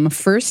album,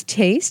 First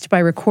Taste, by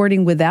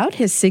recording without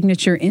his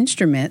signature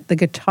instrument, the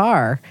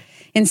guitar.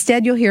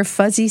 Instead, you'll hear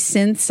fuzzy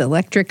synths,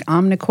 electric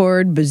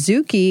omnichord,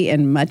 bouzouki,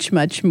 and much,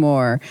 much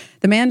more.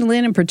 The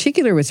mandolin in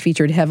particular was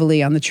featured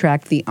heavily on the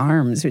track The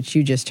Arms, which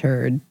you just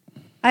heard.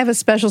 I have a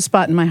special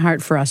spot in my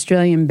heart for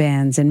Australian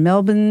bands, and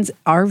Melbourne's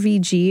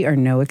RVG are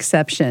no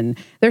exception.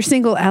 Their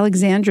single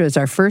Alexandra is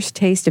our first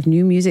taste of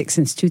new music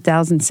since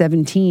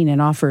 2017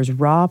 and offers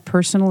raw,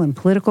 personal, and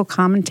political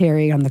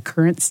commentary on the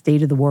current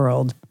state of the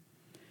world.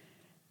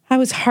 I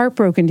was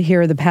heartbroken to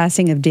hear of the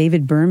passing of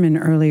David Berman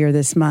earlier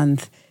this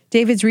month.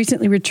 David's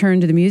recently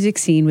returned to the music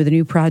scene with a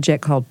new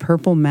project called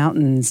Purple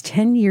Mountains,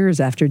 10 years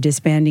after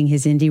disbanding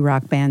his indie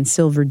rock band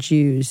Silver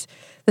Jews.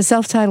 The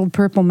self-titled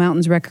Purple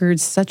Mountains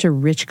record's such a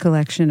rich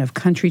collection of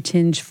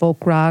country-tinged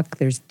folk rock.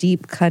 There's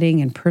deep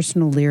cutting and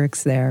personal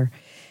lyrics there.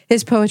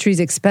 His poetry is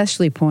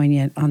especially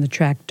poignant on the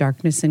track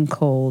Darkness and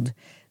Cold.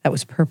 That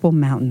was Purple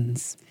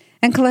Mountains.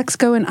 And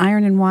Calexico and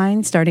Iron and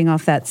Wine starting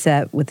off that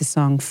set with the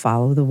song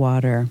Follow the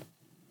Water.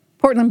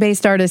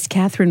 Portland-based artist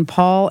Catherine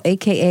Paul,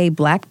 a.k.a.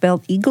 Black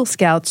Belt Eagle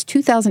Scout's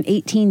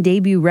 2018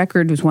 debut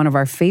record was one of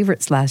our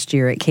favorites last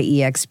year at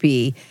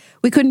KEXP.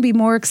 We couldn't be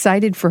more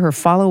excited for her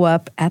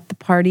follow-up, At the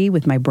Party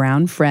with My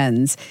Brown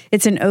Friends.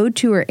 It's an ode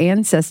to her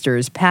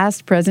ancestors,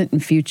 past, present,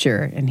 and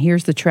future. And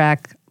here's the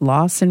track,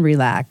 Loss and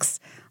Relax,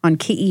 on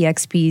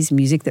KEXP's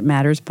Music That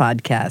Matters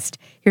podcast.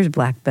 Here's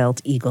Black Belt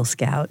Eagle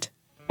Scout.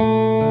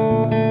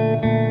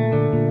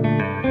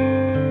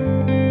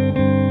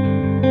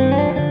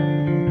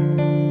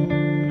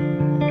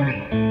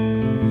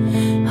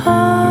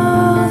 All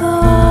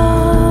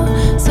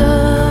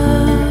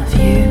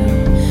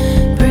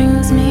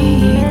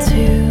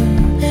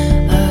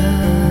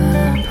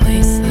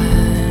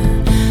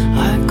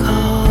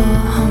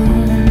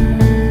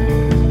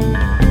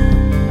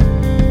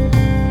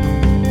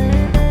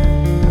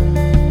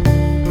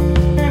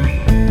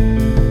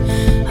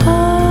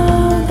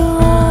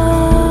the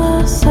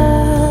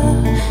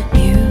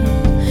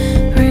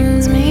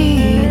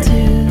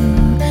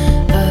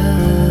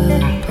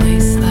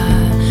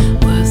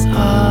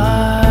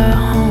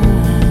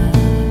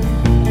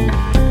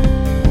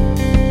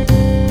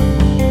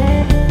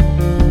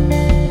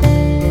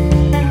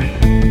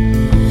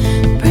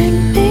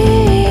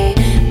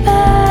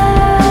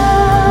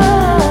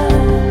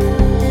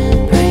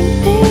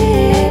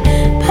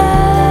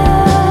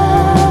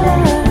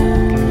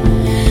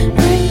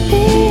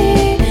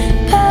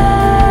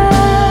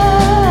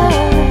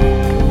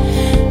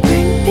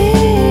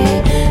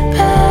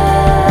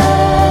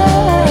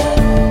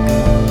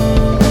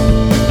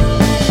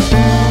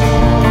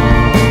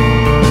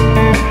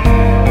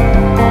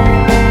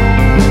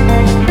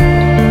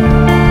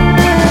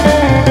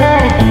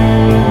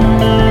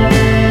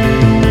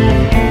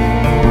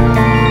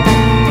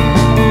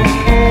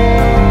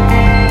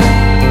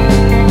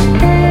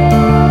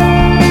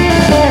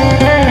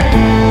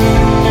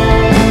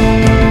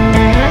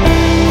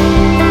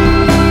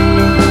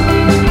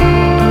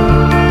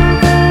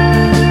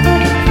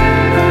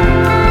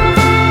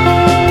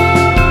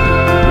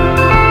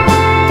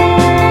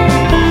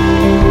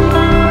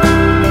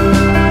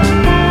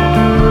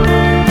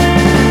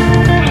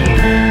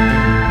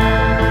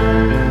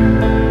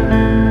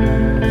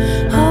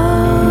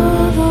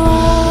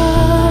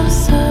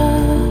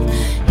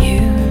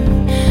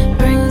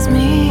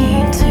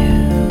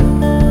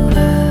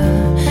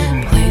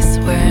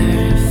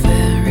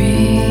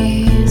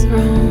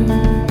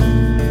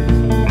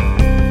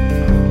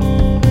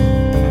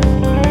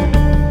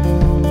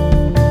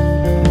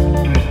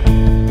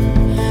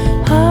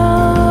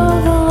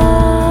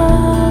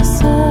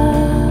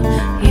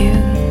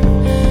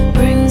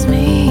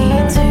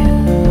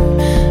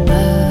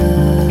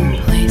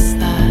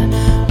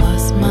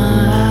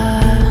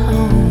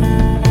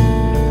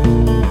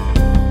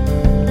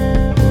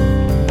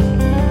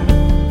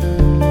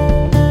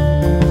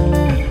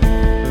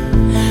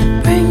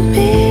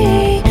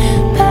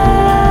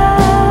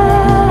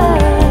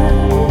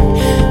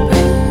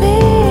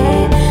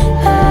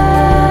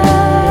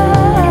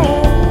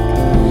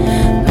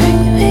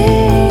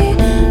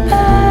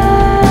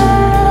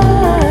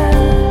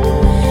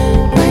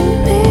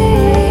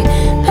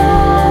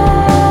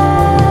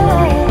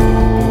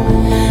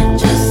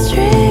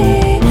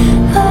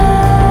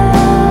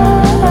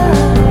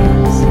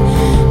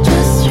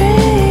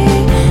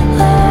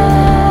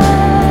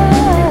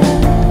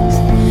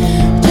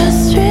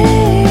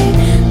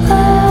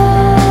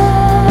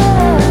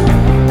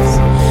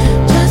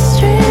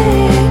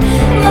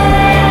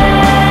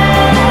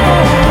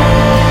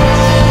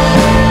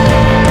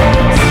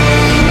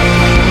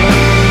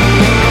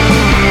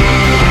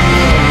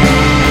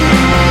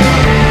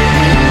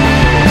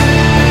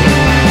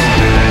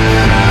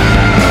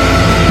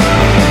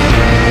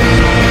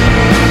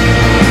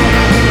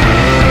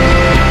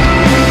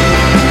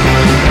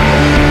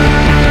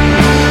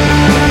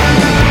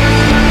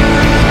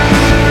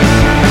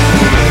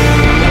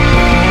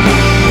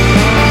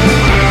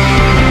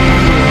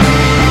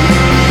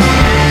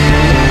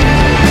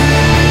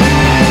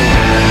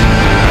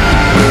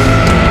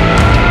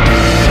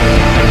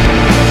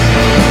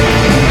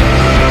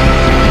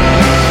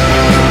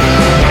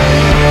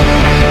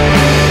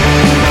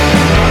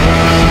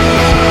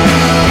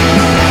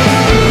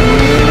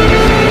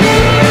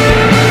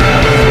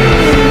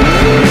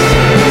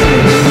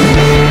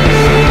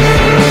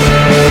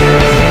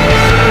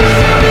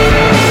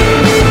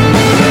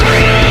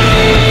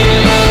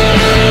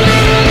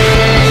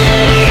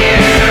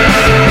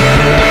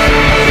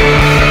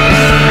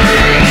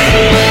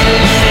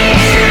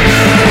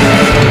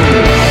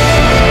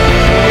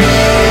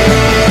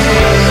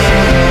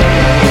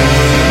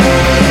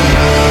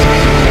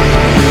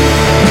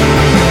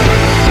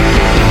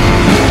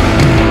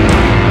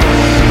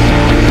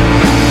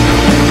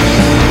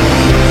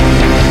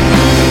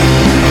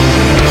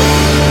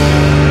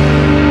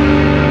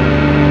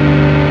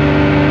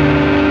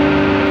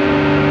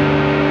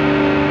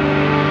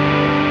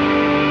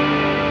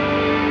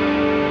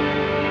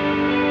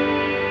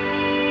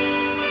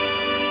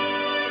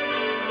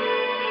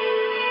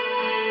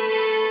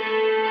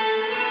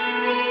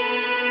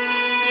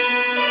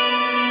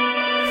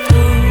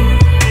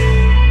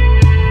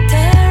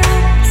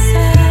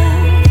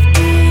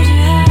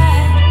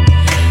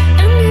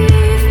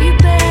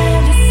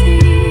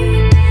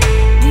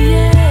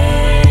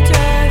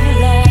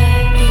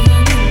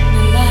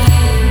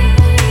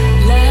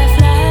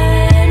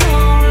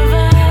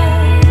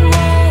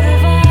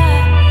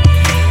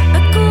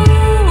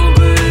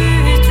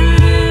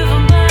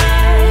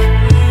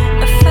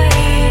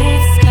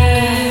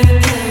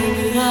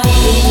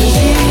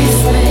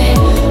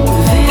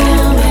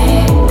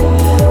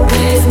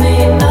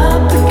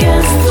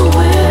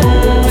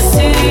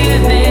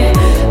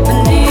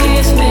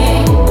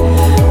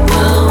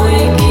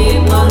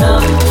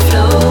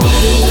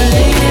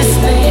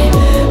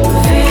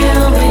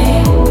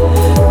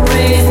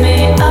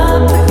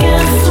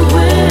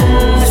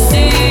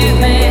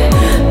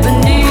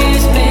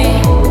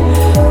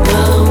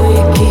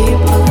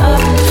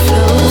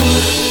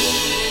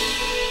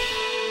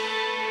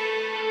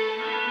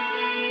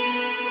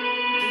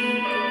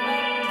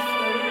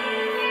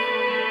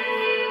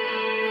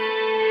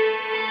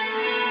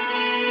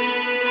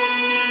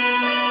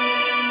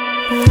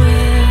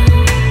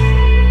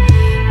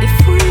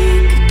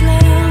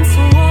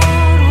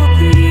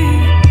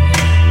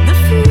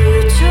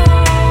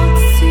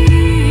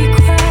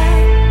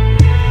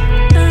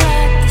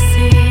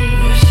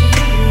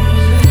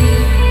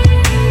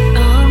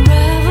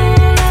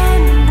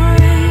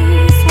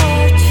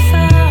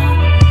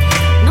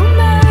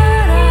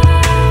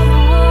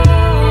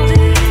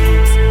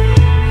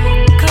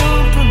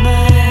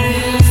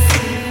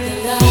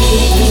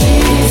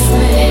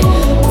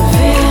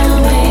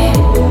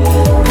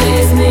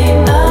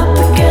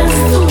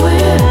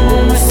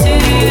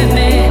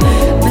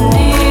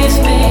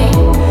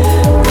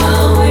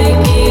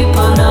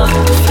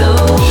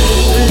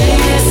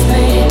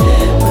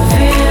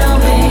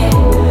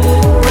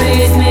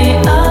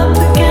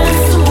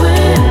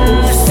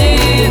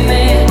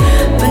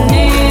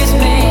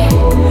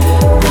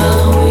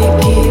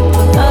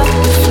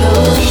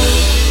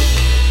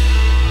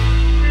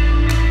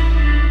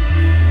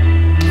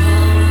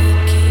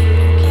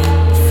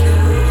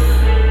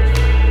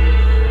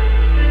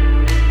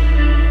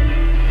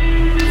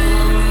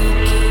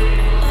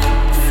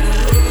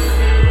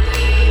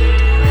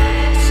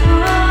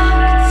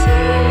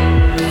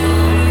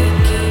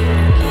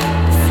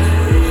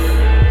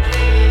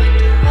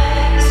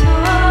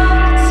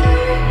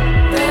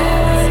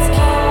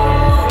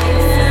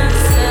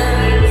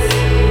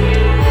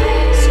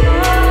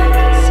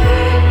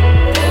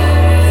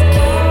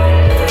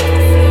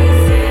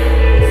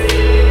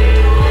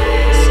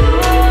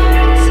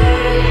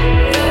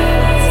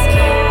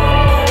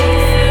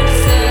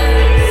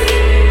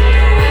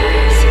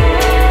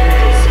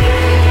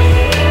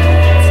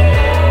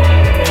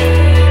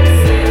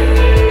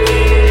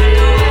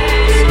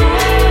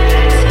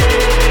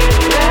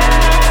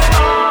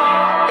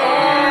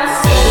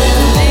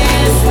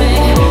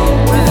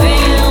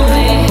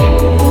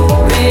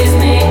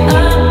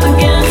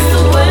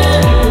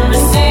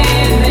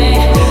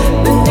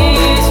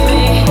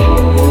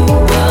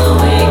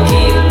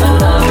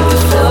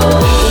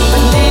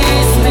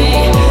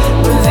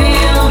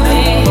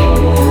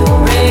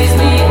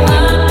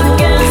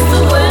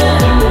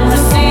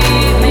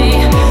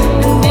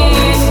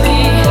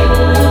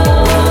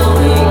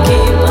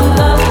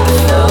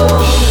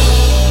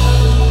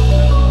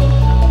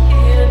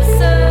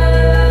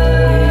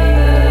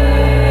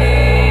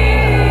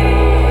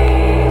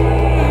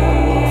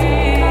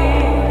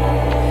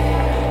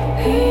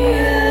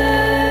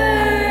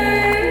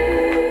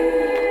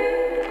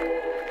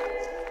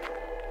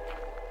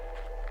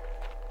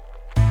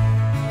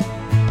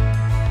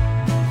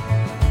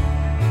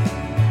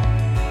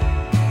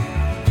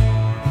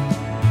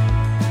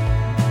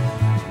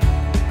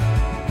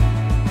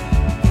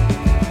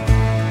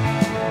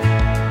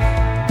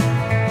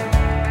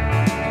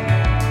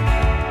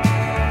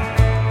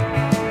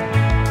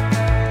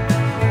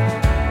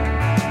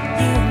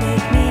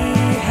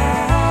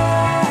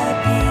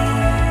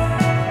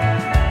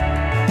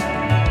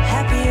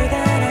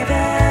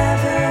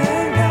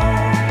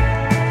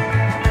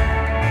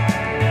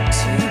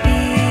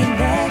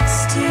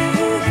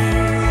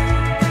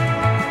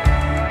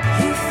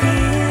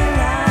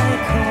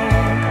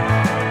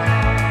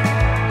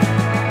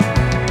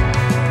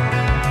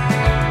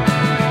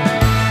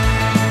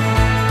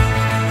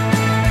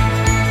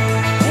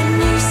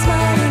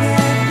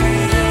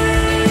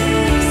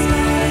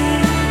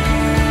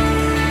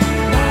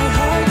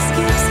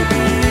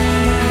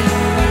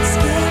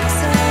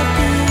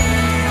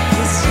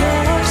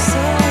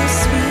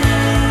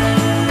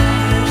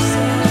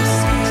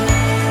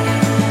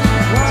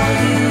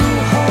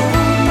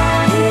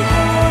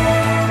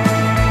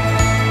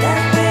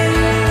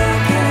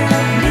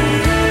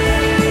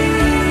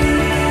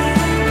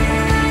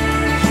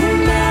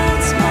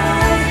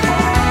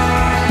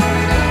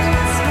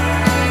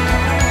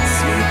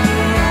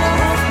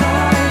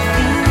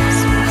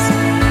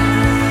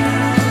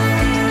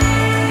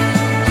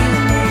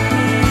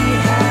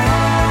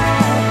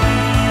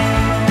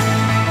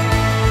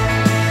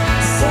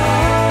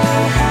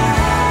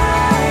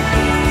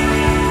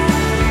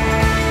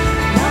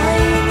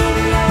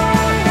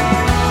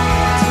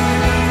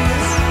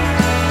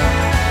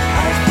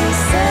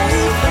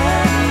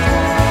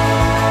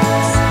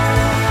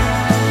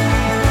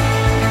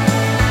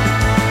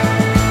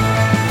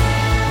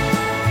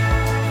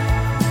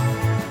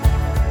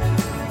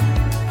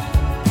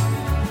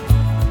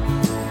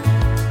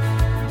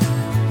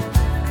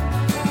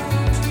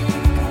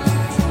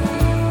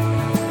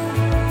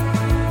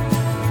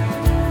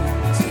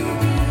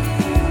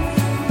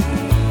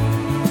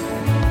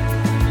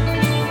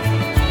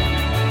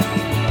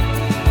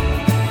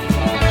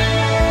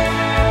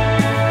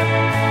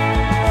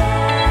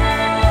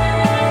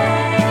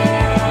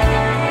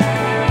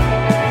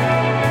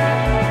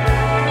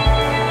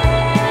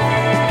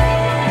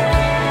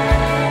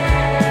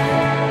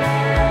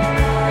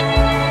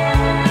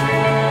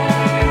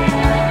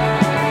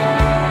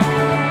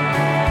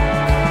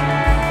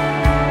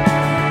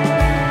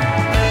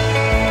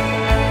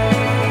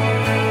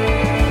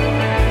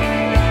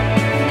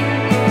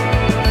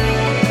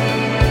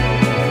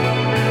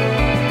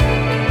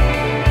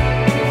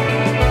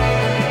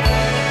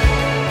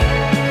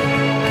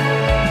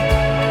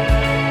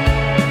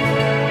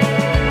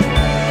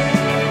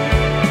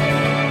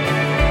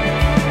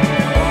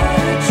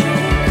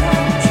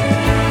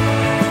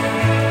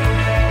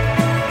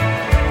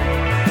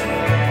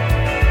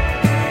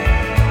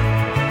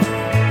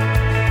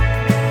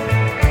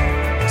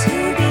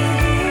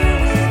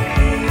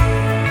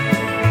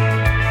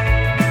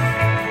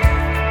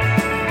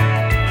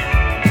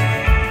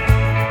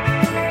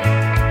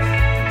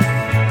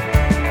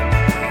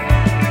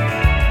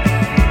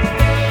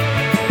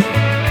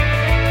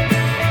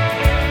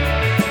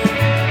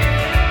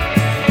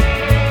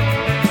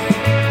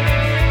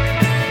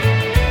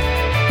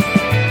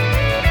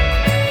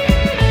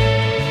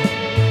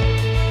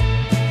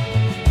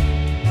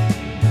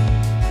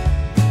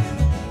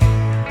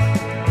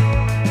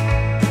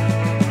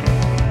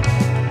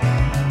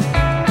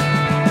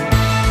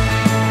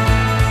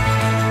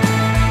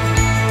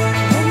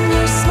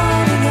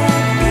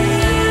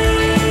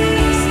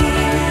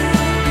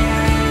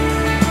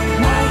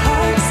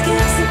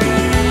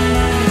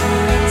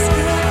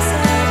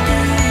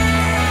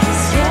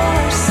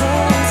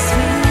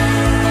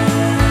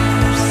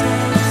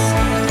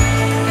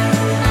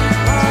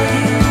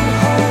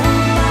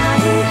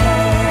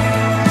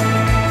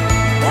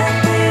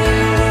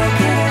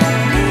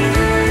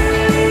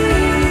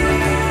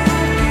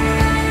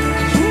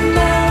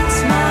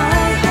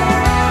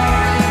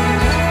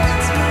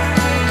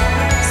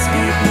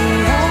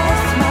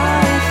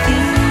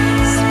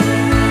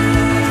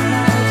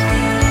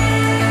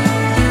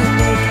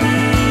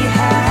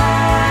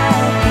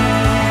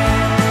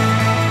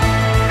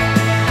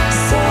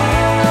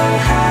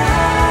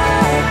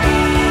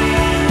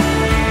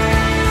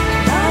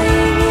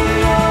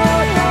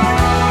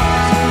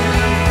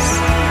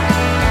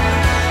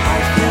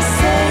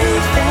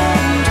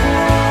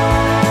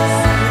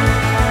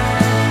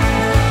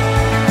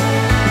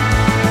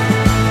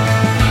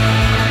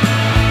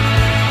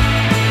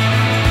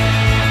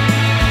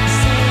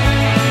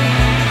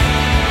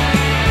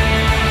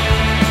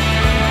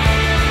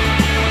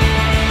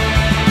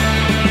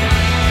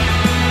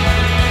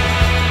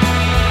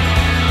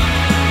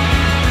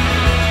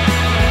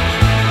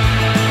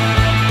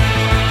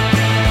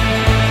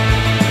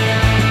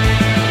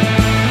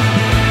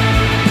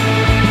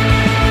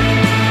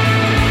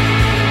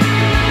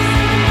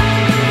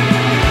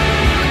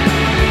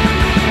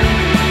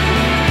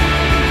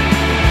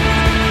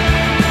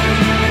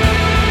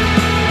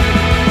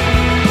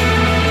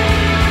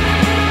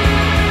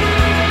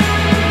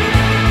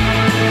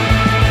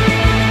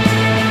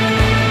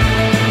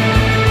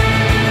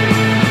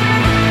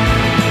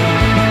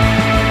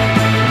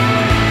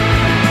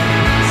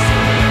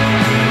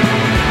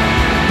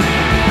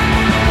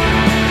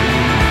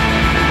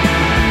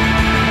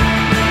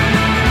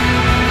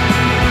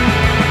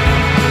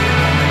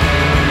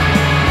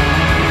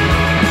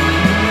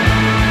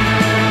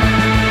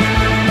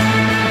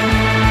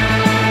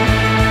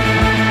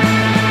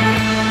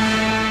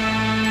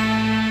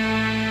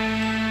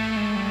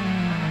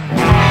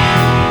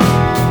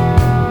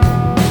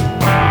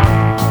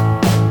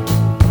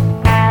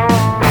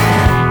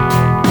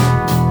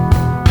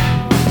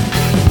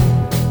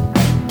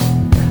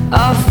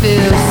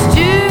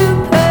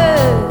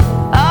stupid.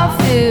 I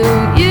feel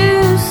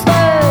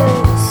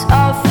useless.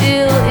 I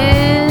feel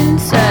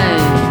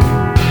insane.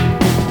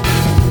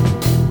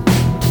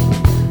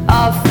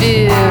 I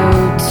feel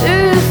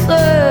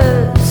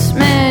toothless.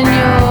 Man,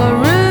 you're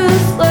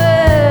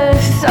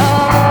ruthless.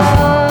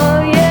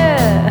 Oh,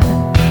 yeah.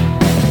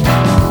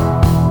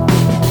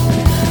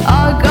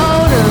 I go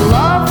to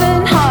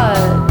Loving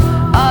Hut.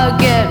 I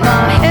get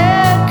my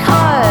hair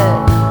cut.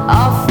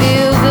 I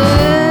feel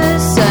the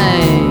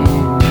same.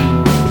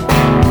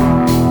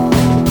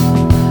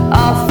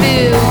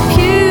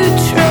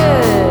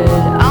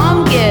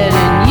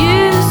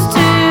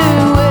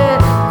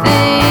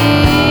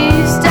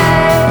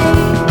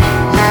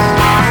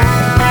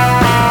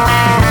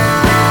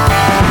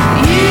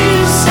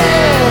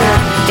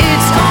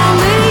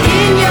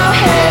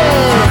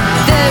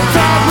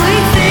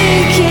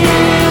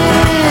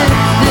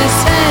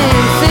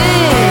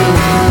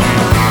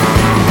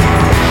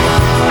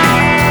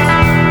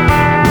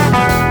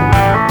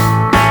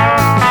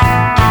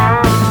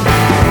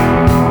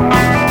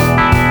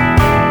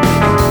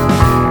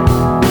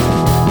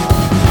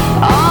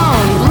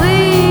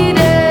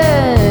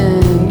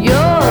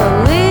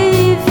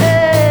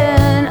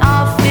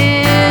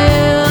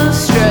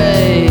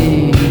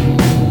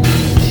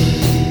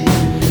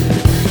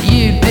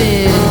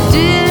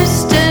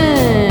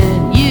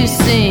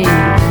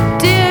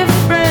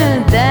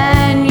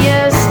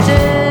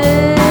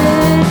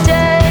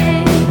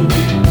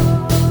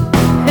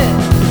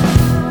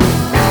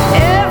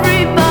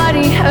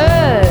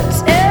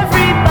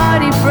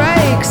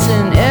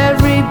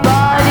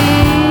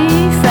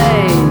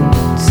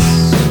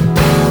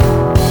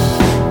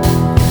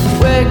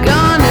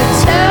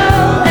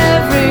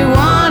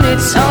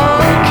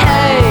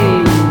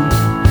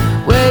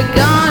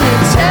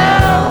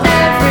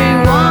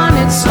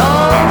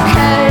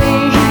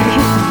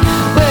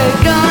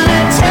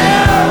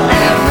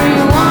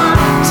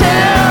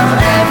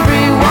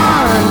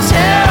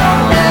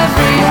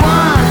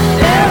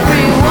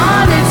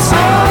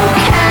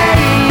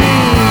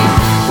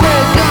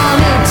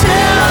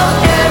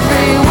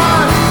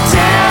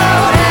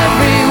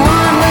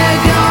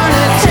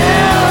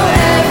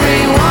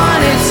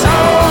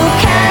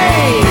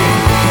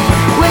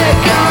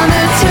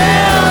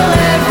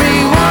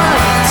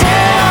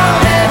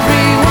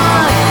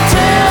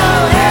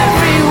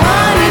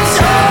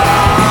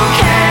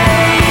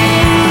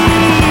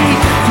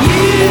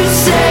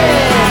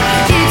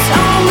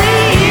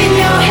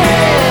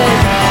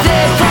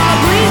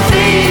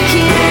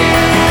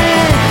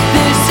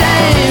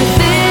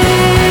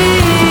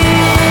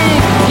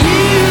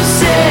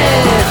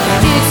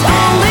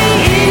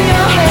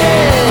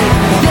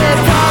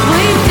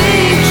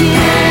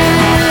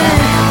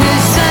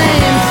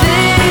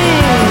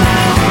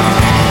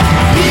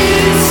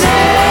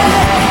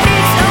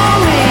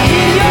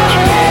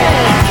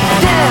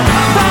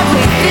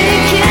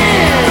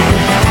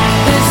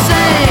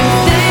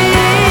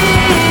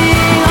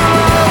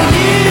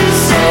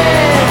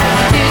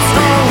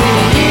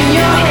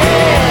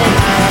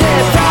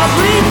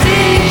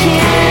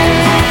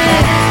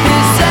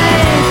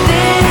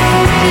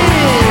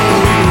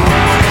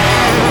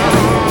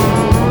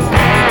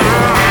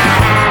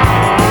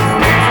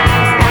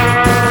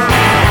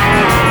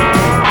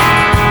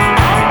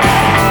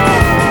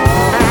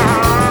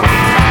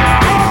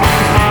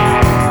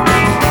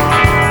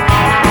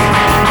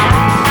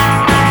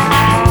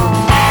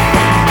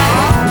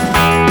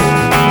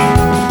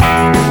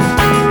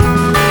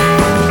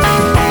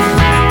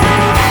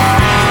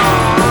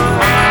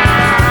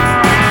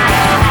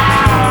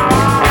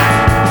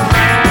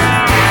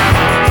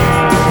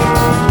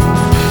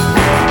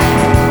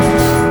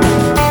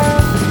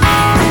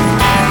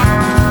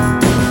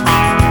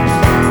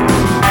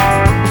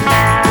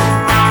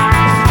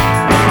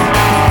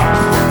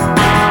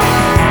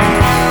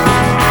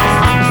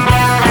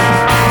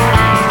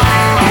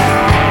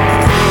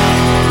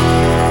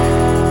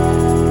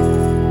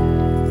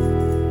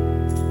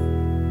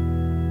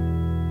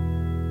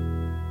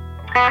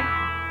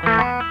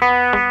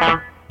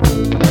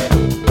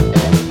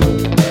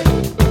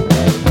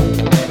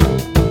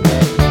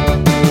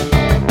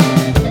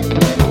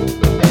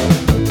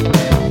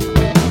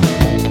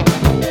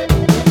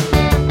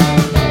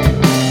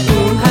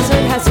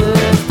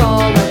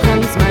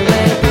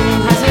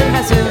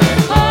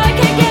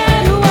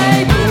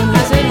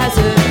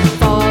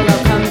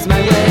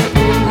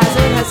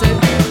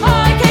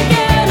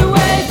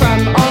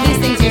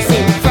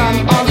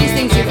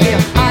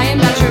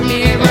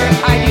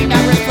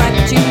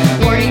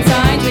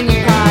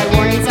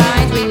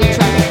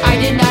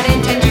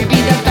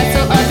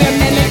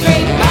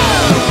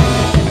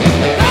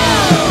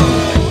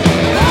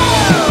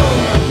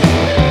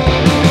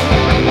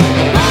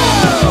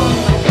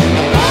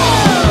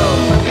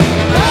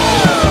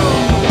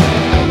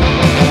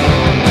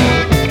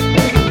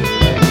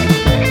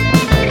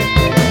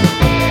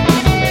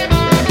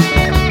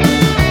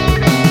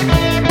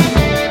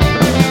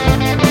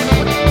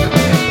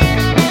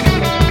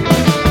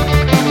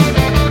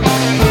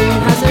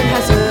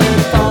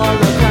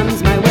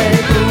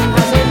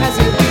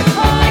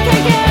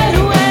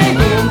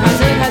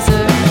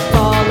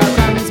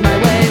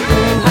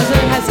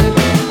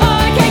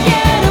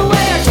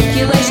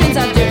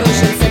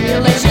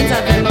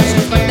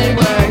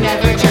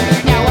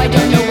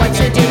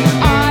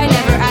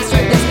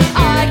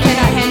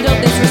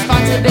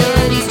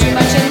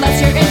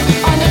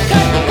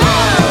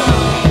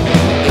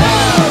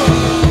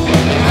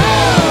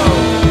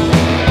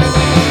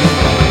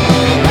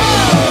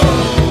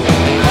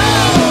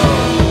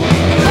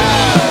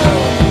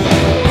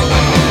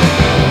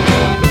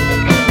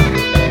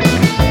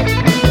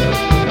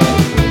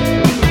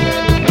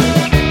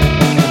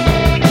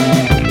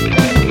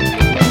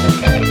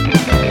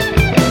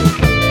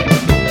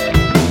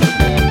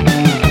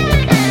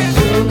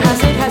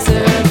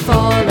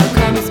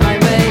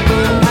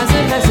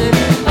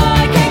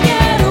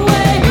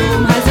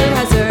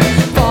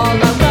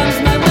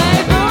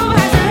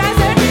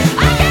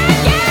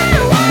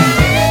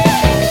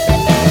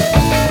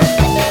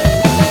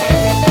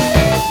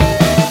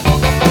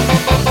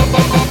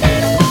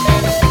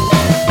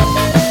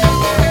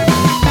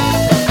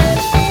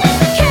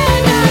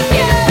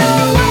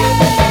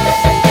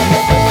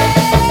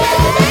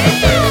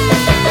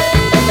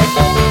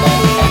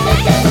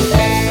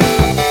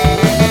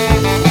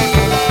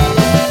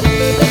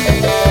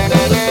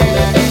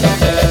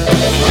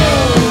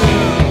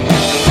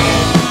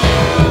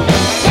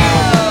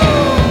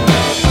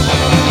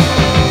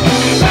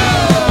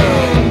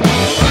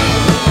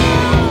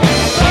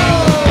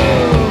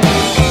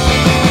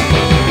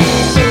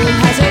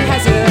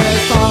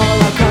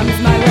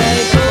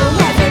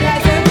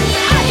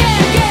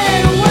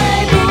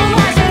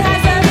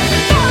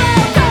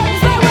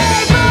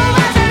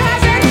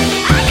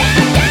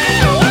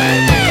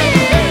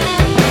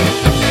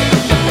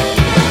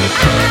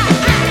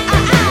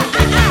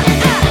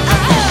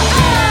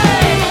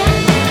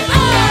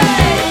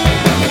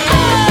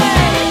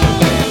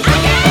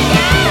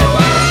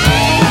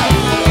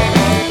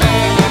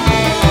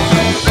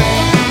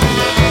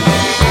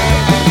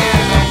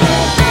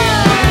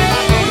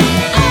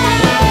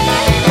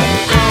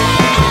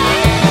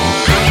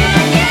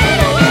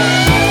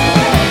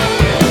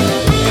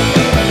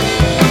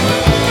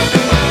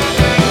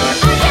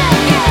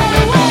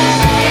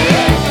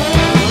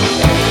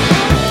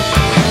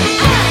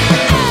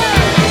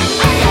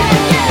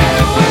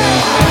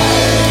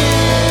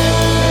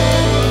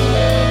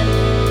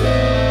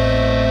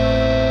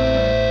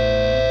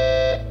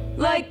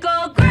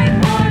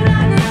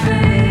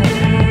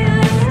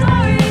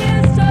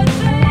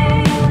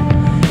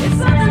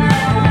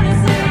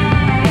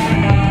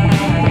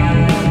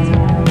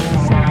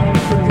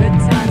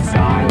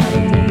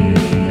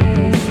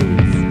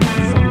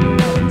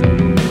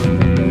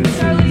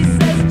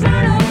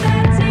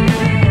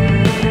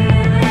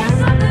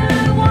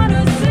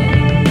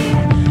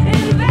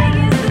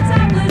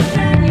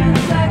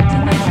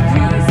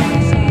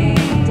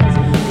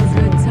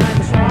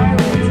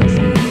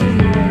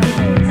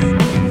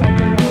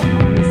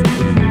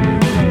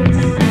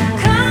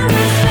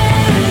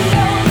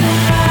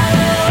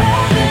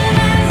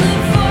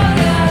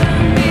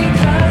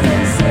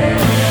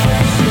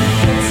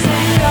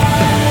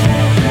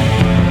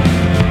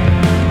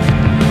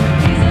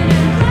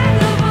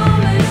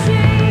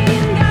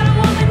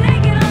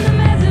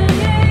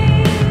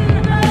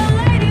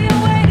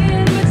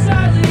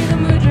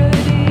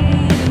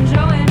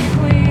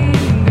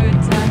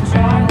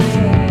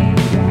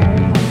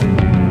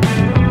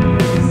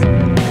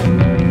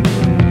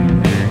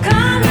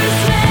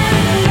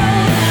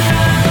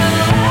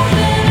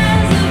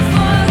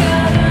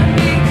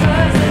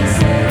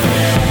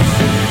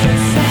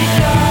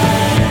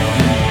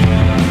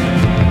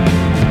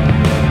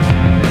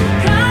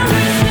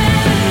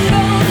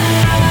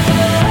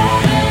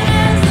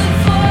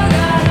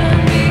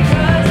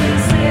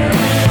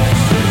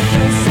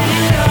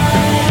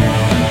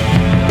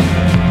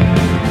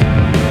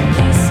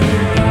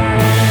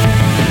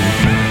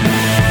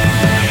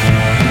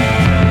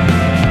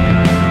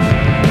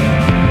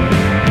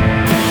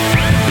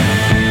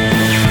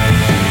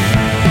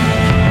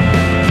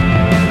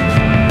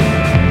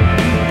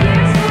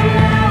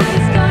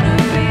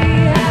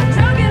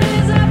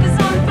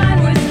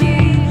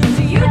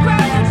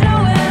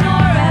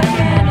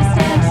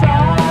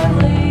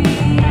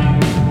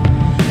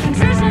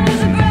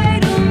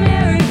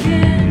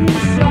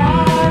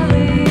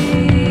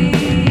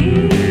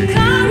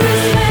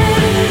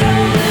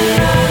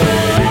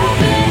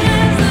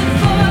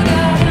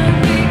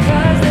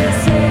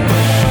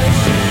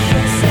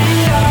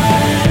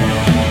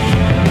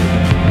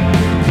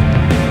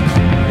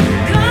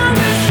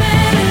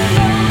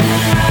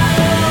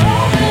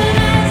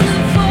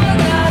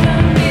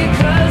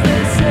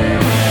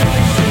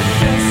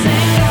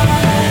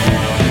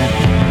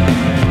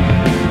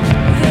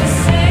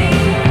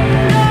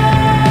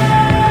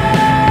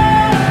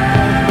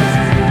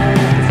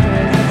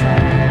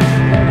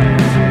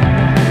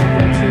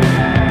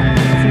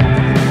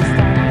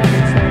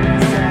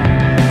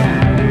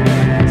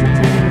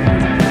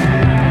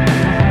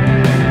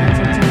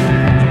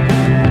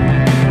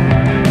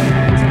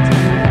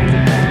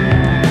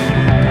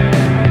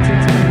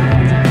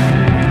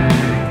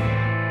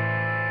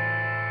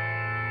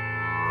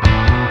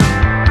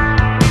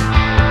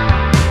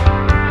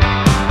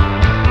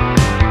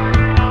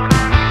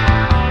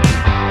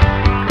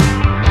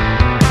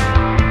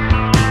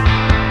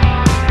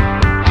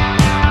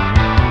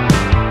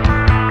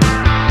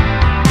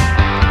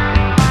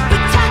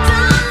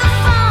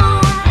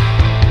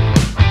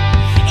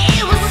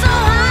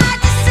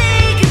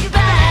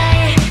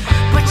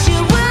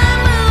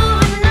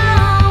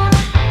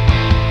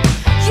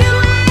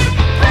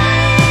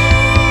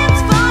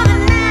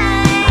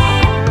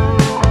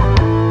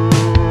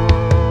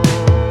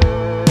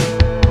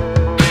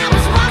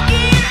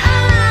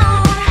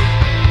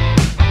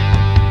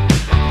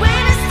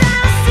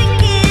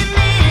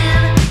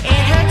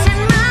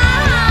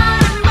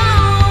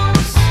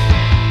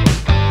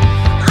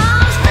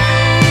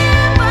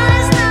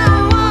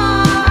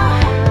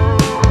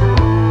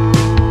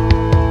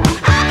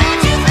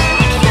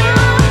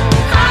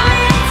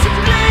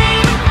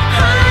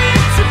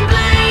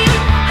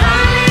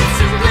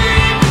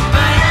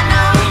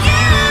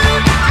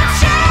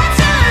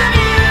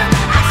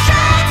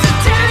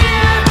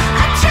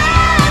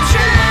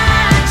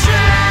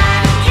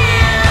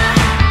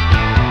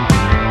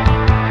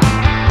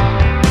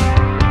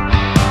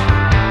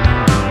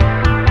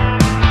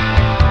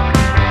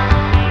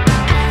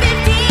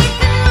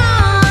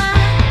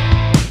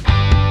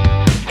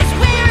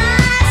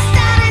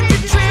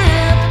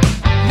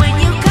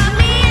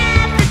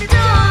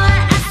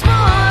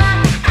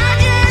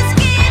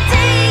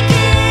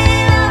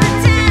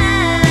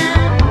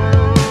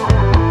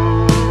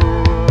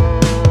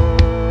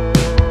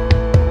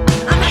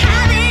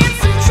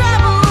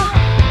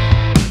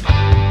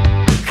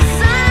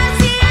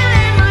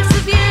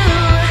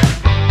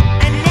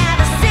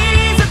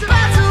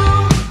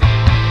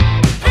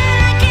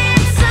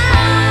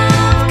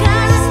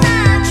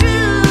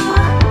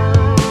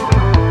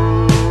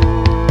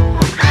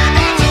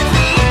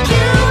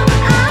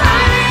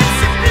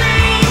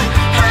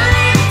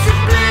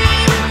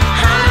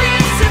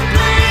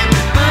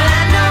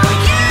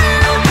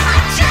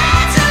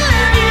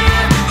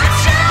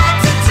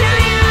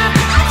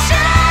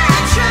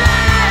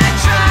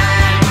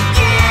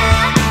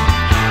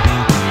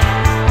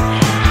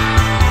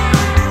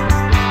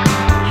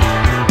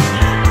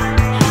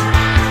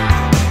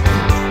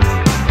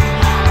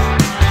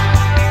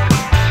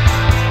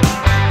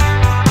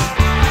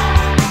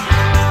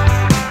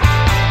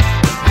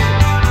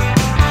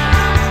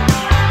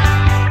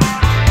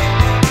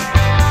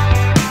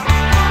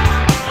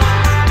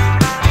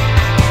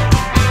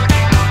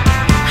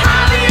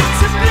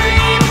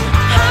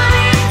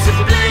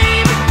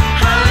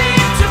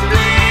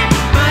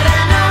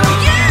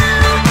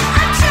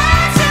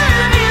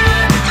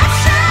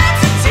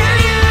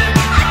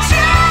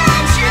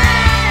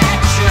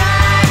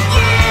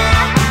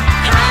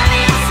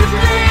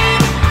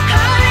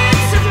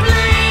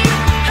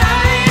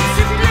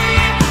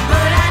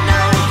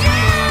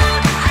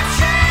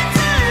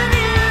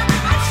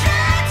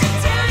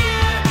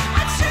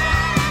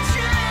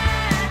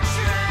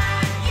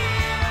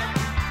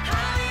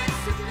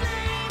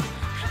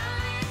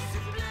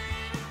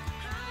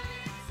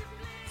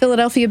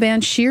 Philadelphia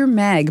band Sheer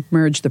Mag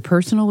merged the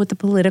personal with the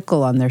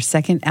political on their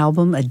second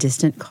album, A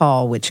Distant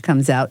Call, which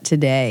comes out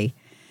today.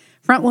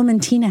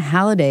 Frontwoman Tina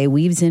Halliday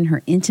weaves in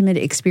her intimate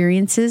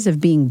experiences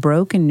of being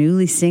broke and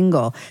newly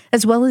single,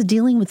 as well as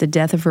dealing with the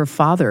death of her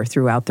father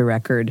throughout the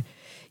record.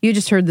 You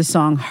just heard the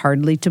song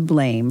Hardly to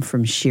Blame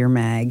from Sheer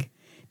Mag.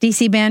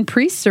 DC band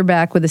Priests are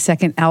back with a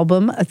second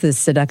album, The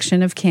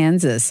Seduction of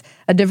Kansas,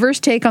 a diverse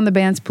take on the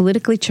band's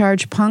politically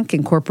charged punk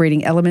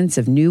incorporating elements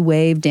of new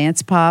wave,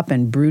 dance pop,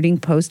 and brooding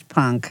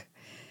post-punk.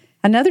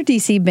 Another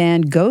DC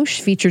band,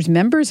 Gauche, features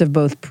members of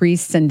both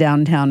Priests and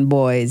Downtown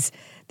Boys.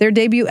 Their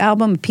debut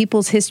album,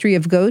 People's History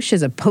of Gauche,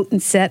 is a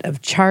potent set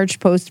of charged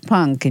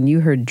post-punk, and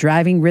you heard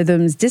driving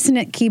rhythms,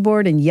 dissonant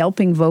keyboard, and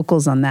yelping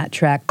vocals on that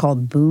track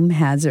called Boom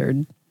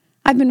Hazard.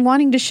 I've been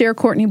wanting to share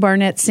Courtney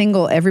Barnett's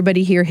single,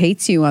 Everybody Here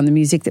Hates You, on the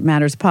Music That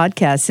Matters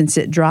podcast since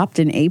it dropped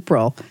in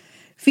April.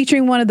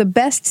 Featuring one of the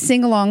best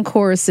sing-along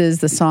choruses,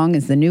 the song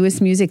is the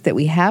newest music that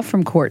we have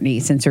from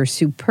Courtney since her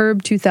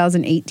superb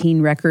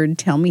 2018 record,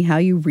 Tell Me How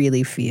You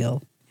Really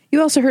Feel.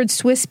 You also heard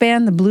Swiss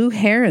band The Blue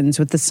Herons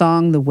with the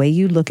song The Way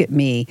You Look at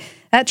Me.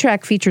 That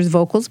track features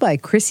vocals by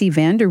Chrissy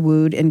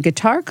Vanderwood and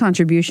guitar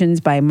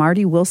contributions by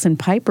Marty Wilson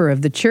Piper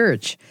of The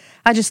Church.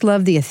 I just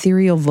love the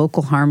ethereal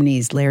vocal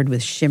harmonies layered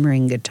with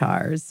shimmering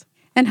guitars.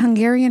 And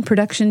Hungarian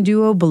production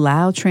duo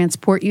Bilal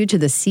transport you to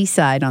the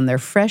seaside on their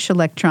fresh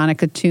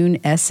electronica tune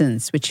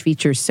Essence, which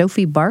features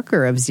Sophie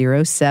Barker of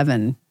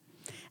 07.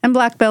 And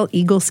Black Belt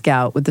Eagle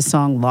Scout with the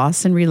song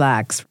Loss and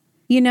Relax.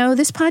 You know,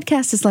 this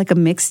podcast is like a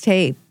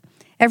mixtape.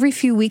 Every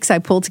few weeks I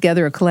pull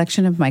together a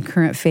collection of my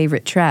current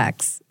favorite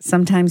tracks.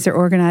 Sometimes they're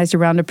organized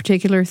around a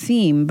particular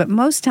theme, but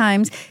most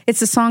times it's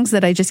the songs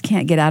that I just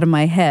can't get out of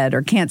my head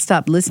or can't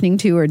stop listening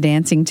to or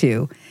dancing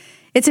to.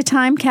 It's a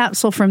time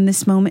capsule from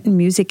this moment in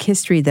music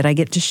history that I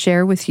get to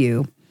share with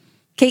you.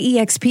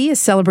 KEXP is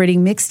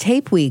celebrating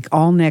Mixtape Week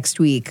all next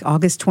week,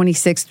 August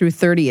 26th through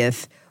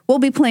 30th. We'll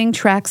be playing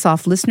tracks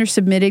off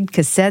listener-submitted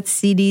cassettes,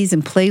 CDs,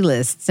 and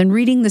playlists, and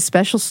reading the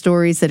special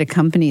stories that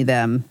accompany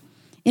them.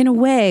 In a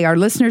way, our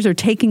listeners are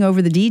taking over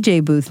the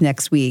DJ booth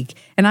next week,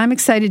 and I'm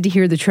excited to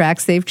hear the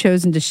tracks they've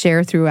chosen to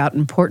share throughout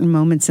important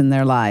moments in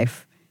their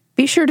life.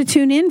 Be sure to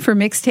tune in for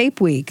Mixtape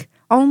Week,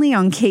 only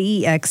on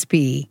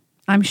KEXP.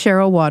 I'm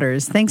Cheryl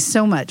Waters. Thanks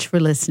so much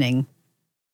for listening.